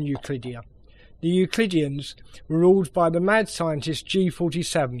while on Euclidia. The Euclideans were ruled by the mad scientist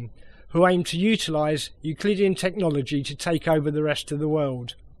G47, who aimed to utilise Euclidean technology to take over the rest of the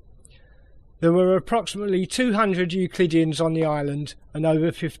world. There were approximately 200 Euclideans on the island and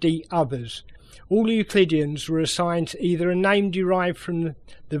over 50 others. All Euclideans were assigned to either a name derived from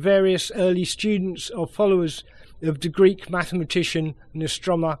the various early students or followers of the Greek mathematician and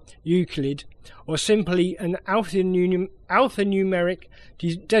astronomer Euclid, or simply an alphanumeric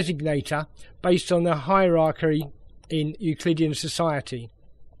designator based on the hierarchy in Euclidean society.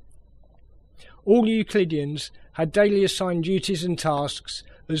 All Euclideans had daily assigned duties and tasks,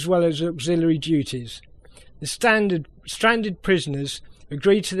 as well as auxiliary duties. The stranded prisoners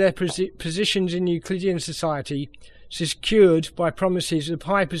agreed to their positions in Euclidean society, secured by promises of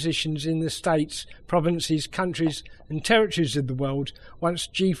high positions in the states, provinces, countries and territories of the world once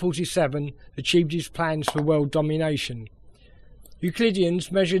G47 achieved his plans for world domination.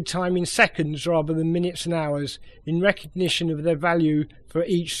 Euclideans measured time in seconds rather than minutes and hours in recognition of their value for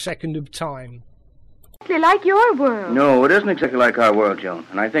each second of time. Exactly like your world. No, it isn't exactly like our world, Joan,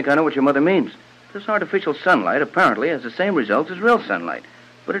 and I think I know what your mother means. This artificial sunlight apparently has the same results as real sunlight,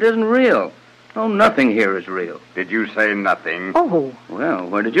 but it isn't real. Oh, nothing here is real. Did you say nothing? Oh. Well,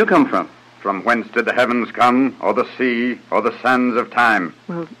 where did you come from? From whence did the heavens come, or the sea, or the sands of time?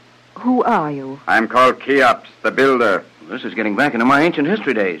 Well, who are you? I'm called Cheops, the builder. This is getting back into my ancient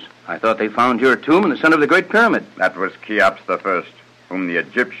history days. I thought they found your tomb in the center of the Great Pyramid. That was Cheops the First, whom the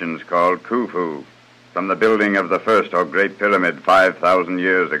Egyptians called Khufu. From the building of the first or Great Pyramid 5,000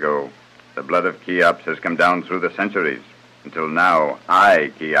 years ago, the blood of Cheops has come down through the centuries. Until now,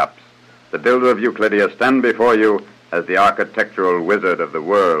 I, Cheops, the builder of Euclidia, stand before you as the architectural wizard of the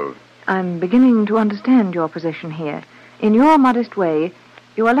world. I'm beginning to understand your position here. In your modest way,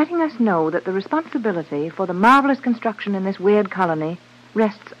 you are letting us know that the responsibility for the marvelous construction in this weird colony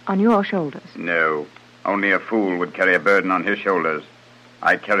rests on your shoulders. No, only a fool would carry a burden on his shoulders.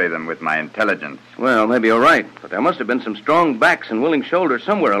 I carry them with my intelligence. Well, maybe you're right, but there must have been some strong backs and willing shoulders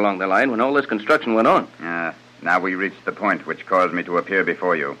somewhere along the line when all this construction went on. Now we reach the point which caused me to appear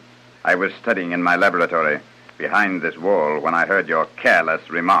before you. I was studying in my laboratory behind this wall when I heard your careless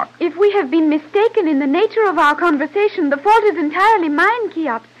remark. If we have been mistaken in the nature of our conversation, the fault is entirely mine,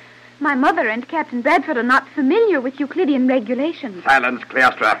 Cheops. My mother and Captain Bradford are not familiar with Euclidean regulations. Silence,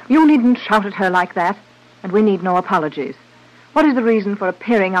 Cleostra. You needn't shout at her like that, and we need no apologies. What is the reason for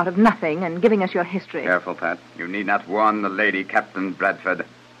appearing out of nothing and giving us your history? Careful, Pat. You need not warn the lady, Captain Bradford.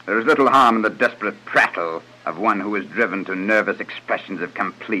 There is little harm in the desperate prattle of one who is driven to nervous expressions of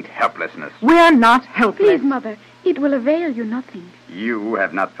complete helplessness. We're not helpless. Please, Mother, it will avail you nothing. You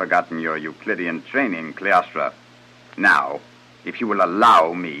have not forgotten your Euclidean training, Cleostra. Now, if you will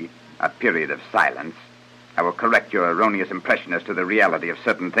allow me a period of silence, I will correct your erroneous impression as to the reality of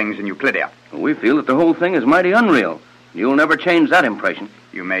certain things in Euclidia. We feel that the whole thing is mighty unreal. You'll never change that impression.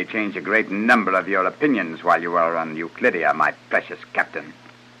 You may change a great number of your opinions while you are on Euclidia, my precious captain.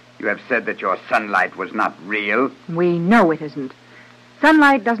 You have said that your sunlight was not real. We know it isn't.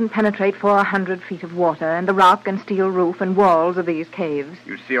 Sunlight doesn't penetrate 400 feet of water and the rock and steel roof and walls of these caves.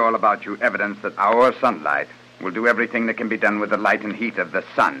 You see all about you evidence that our sunlight will do everything that can be done with the light and heat of the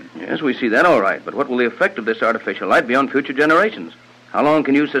sun. Yes, we see that all right, but what will the effect of this artificial light be on future generations? How long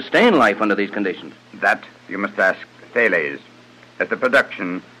can you sustain life under these conditions? That you must ask Thales, as the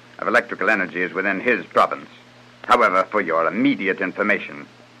production of electrical energy is within his province. However, for your immediate information,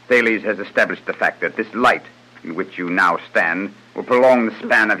 Thales has established the fact that this light in which you now stand will prolong the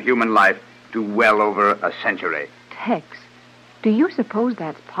span of human life to well over a century. Tex, Do you suppose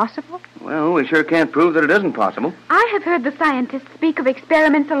that's possible? Well, we sure can't prove that it isn't possible. I have heard the scientists speak of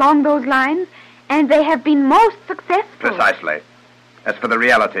experiments along those lines, and they have been most successful. Precisely. As for the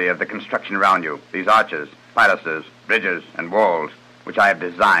reality of the construction around you, these arches, palaces, bridges, and walls, which I have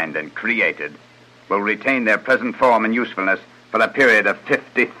designed and created, will retain their present form and usefulness for a period of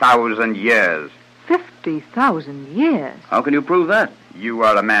 50,000 years. 50,000 years? How can you prove that? You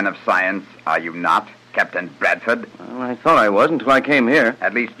are a man of science, are you not, Captain Bradford? Well, I thought I was until I came here.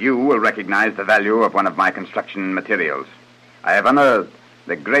 At least you will recognize the value of one of my construction materials. I have unearthed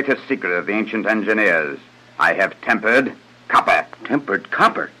the greatest secret of the ancient engineers. I have tempered copper. Tempered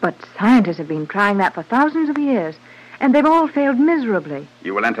copper? But scientists have been trying that for thousands of years, and they've all failed miserably.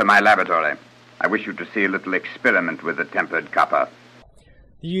 You will enter my laboratory. I wish you to see a little experiment with the tempered copper.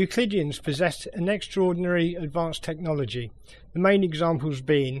 The Euclideans possessed an extraordinary advanced technology, the main examples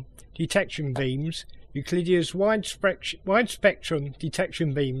being detection beams. Euclideans' wide-spectrum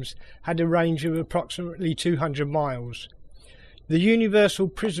detection beams had a range of approximately 200 miles. The universal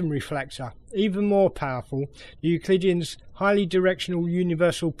prism reflector, even more powerful, the Euclideans' highly directional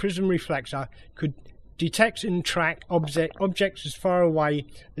universal prism reflector could detect and track objects as far away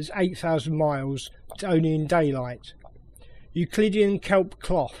as 8,000 miles, but only in daylight. Euclidean kelp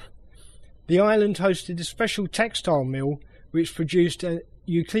cloth. The island hosted a special textile mill which produced a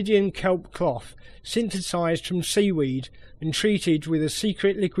Euclidean kelp cloth synthesized from seaweed and treated with a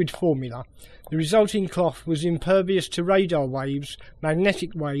secret liquid formula. The resulting cloth was impervious to radar waves,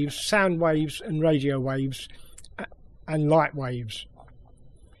 magnetic waves, sound waves and radio waves, and light waves.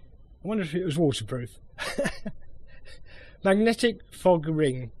 I wonder if it was waterproof. Magnetic fog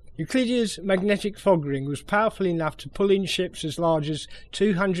ring. Euclideans' magnetic fog ring was powerful enough to pull in ships as large as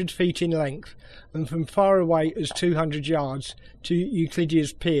 200 feet in length and from far away as 200 yards to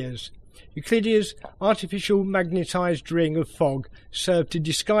Euclideans' piers. Euclideans' artificial magnetized ring of fog served to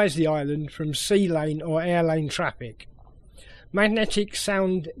disguise the island from sea lane or air lane traffic. Magnetic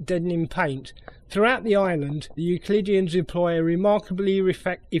sound deadening paint. Throughout the island, the Euclideans employ a remarkably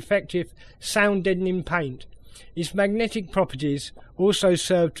effective sound deadening paint. Its magnetic properties also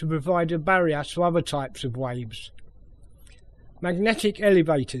serve to provide a barrier to other types of waves. Magnetic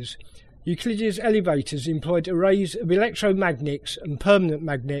elevators. Euclideans' elevators employed arrays of electromagnets and permanent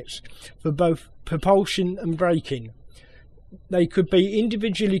magnets for both propulsion and braking. They could be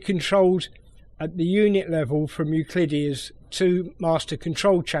individually controlled at the unit level from Euclideans' two master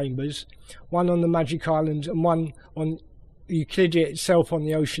control chambers, one on the Magic Island and one on Euclidia itself on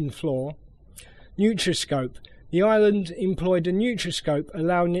the ocean floor. Nutroscope. The island employed a nutroscope,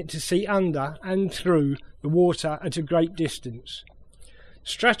 allowing it to see under and through the water at a great distance.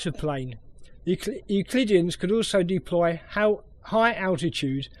 Stratoplane. The Euclideans could also deploy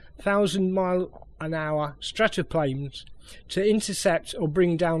high-altitude, 1,000-mile-an-hour stratoplanes to intercept or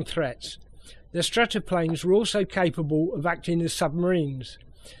bring down threats. The stratoplanes were also capable of acting as submarines.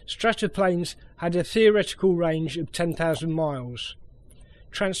 Stratoplanes had a theoretical range of 10,000 miles.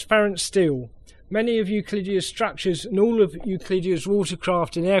 Transparent steel. Many of Euclideans' structures and all of Euclideans'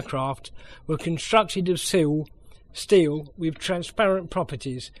 watercraft and aircraft were constructed of steel with transparent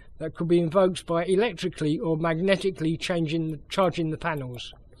properties that could be invoked by electrically or magnetically charging the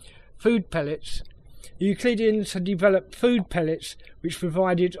panels. Food pellets. The Euclideans had developed food pellets which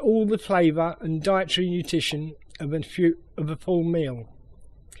provided all the flavour and dietary nutrition of a full meal.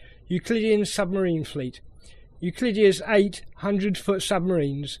 Euclidean submarine fleet. Euclideans' 8 100-foot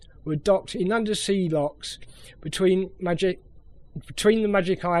submarines were docked in undersea locks between the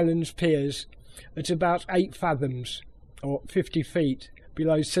Magic Islands piers at about 8 fathoms, or 50 feet,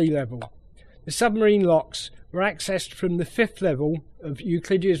 below sea level. The submarine locks were accessed from the 5th level of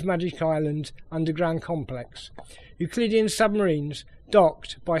Euclideans' Magic Island underground complex. Euclidean submarines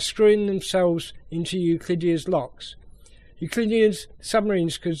docked by screwing themselves into Euclideans' locks. Euclideans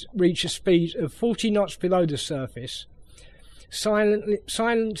submarines could reach a speed of 40 knots below the surface.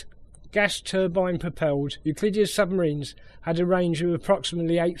 Silent gas turbine propelled, Euclideans submarines had a range of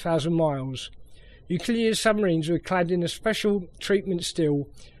approximately 8,000 miles. Euclideans submarines were clad in a special treatment steel.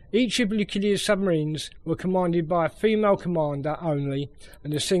 Each of Euclideans submarines were commanded by a female commander only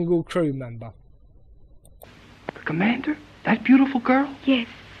and a single crew member. The commander? That beautiful girl? Yes.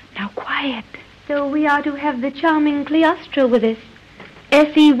 Now quiet. So we are to have the charming Cleostra with us.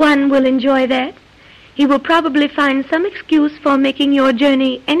 SE1 will enjoy that. He will probably find some excuse for making your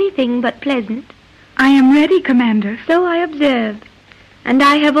journey anything but pleasant. I am ready, Commander. So I observe. And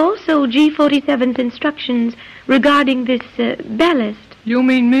I have also G47's instructions regarding this ballast. You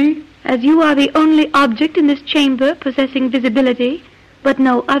mean me? As you are the only object in this chamber possessing visibility, but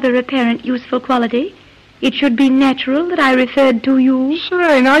no other apparent useful quality, It should be natural that I referred to you.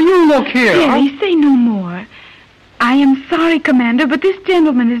 Say, now you look here. Jerry, say no more. I am sorry, Commander, but this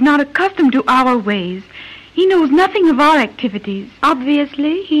gentleman is not accustomed to our ways. He knows nothing of our activities.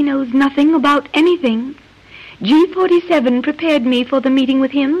 Obviously, he knows nothing about anything. G47 prepared me for the meeting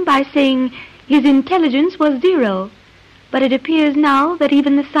with him by saying his intelligence was 0. But it appears now that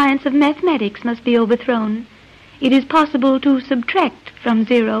even the science of mathematics must be overthrown. It is possible to subtract from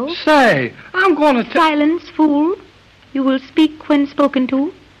 0. Say, I'm going to... Silence, fool. You will speak when spoken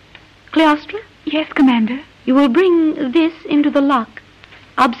to. Cleostra? Yes, Commander. You will bring this into the lock.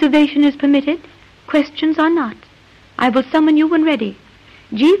 Observation is permitted. Questions are not. I will summon you when ready.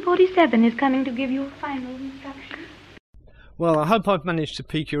 G47 is coming to give you final instructions. Well, I hope I've managed to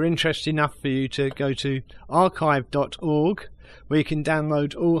pique your interest enough for you to go to archive.org, where you can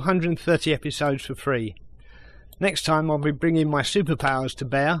download all 130 episodes for free. Next time I'll be bringing my superpowers to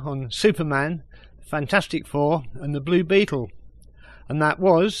bear on Superman, Fantastic Four and the Blue Beetle. And that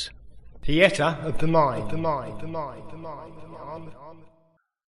was Theatre of the Mind.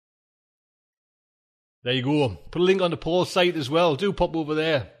 There you go. Put a link on the Paul's site as well. Do pop over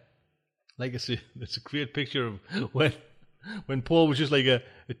there. Like I say, it's a great picture of when Paul was just like a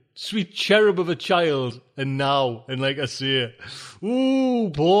sweet cherub of a child, and now, and like I say,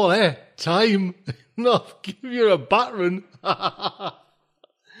 ooh, Paul, time. No, give you a battering.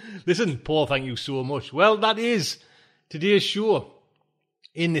 Listen, Paul, thank you so much. Well, that is today's show.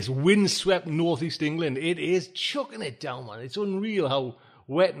 In this windswept northeast England, it is chucking it down, man. It's unreal how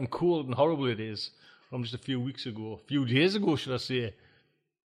wet and cold and horrible it is from just a few days ago, should I say.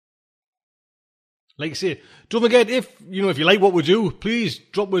 Like I say, don't forget, if you like what we do, please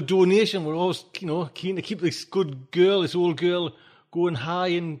drop a donation. We're always, keen to keep this old girl, going high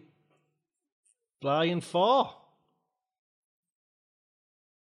and flying far.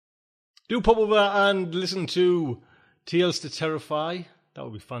 Do pop over and listen to Tales to Terrify. That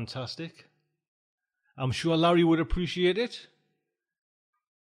would be fantastic. I'm sure Larry would appreciate it.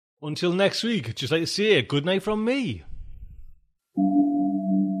 Until next week, I'd just like to say good night from me.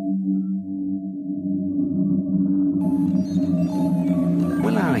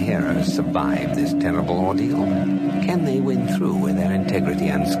 Will our heroes survive this terrible ordeal? Can they win through with their integrity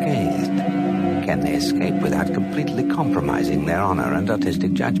unscathed? Can they escape without completely compromising their honor and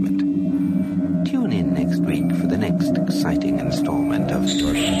artistic judgment? Tune in next week for the next exciting installment of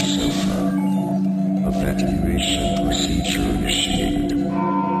Starship Sofa. Evacuation procedure initiated.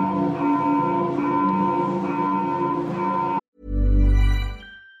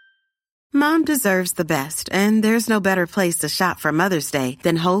 Mom deserves the best, and there's no better place to shop for Mother's Day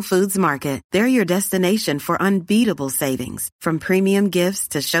than Whole Foods Market. They're your destination for unbeatable savings, from premium gifts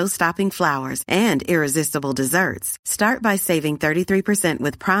to show-stopping flowers and irresistible desserts. Start by saving 33%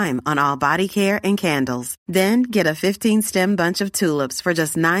 with Prime on all body care and candles. Then get a 15-stem bunch of tulips for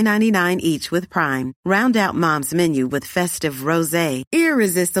just $9.99 each with Prime. Round out Mom's menu with festive rosé,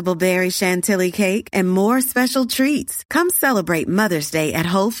 irresistible berry chantilly cake, and more special treats. Come celebrate Mother's Day at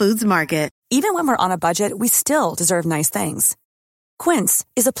Whole Foods Market. Even when we're on a budget, we still deserve nice things. Quince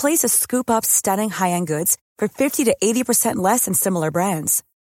is a place to scoop up stunning high-end goods for 50 to 80% less than similar brands.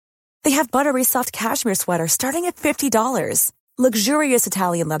 They have buttery soft cashmere sweaters starting at $50, luxurious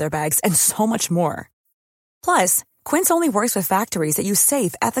Italian leather bags, and so much more. Plus, Quince only works with factories that use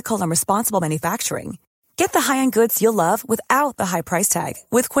safe, ethical, and responsible manufacturing. Get the high-end goods you'll love without the high price tag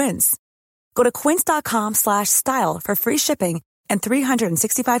with Quince. Go to quince.com/style for free shipping and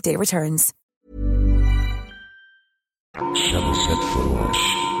 365-day returns. Shuttle set for launch.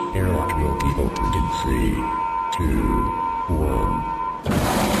 Airlock will be opened in 3, 2, 1.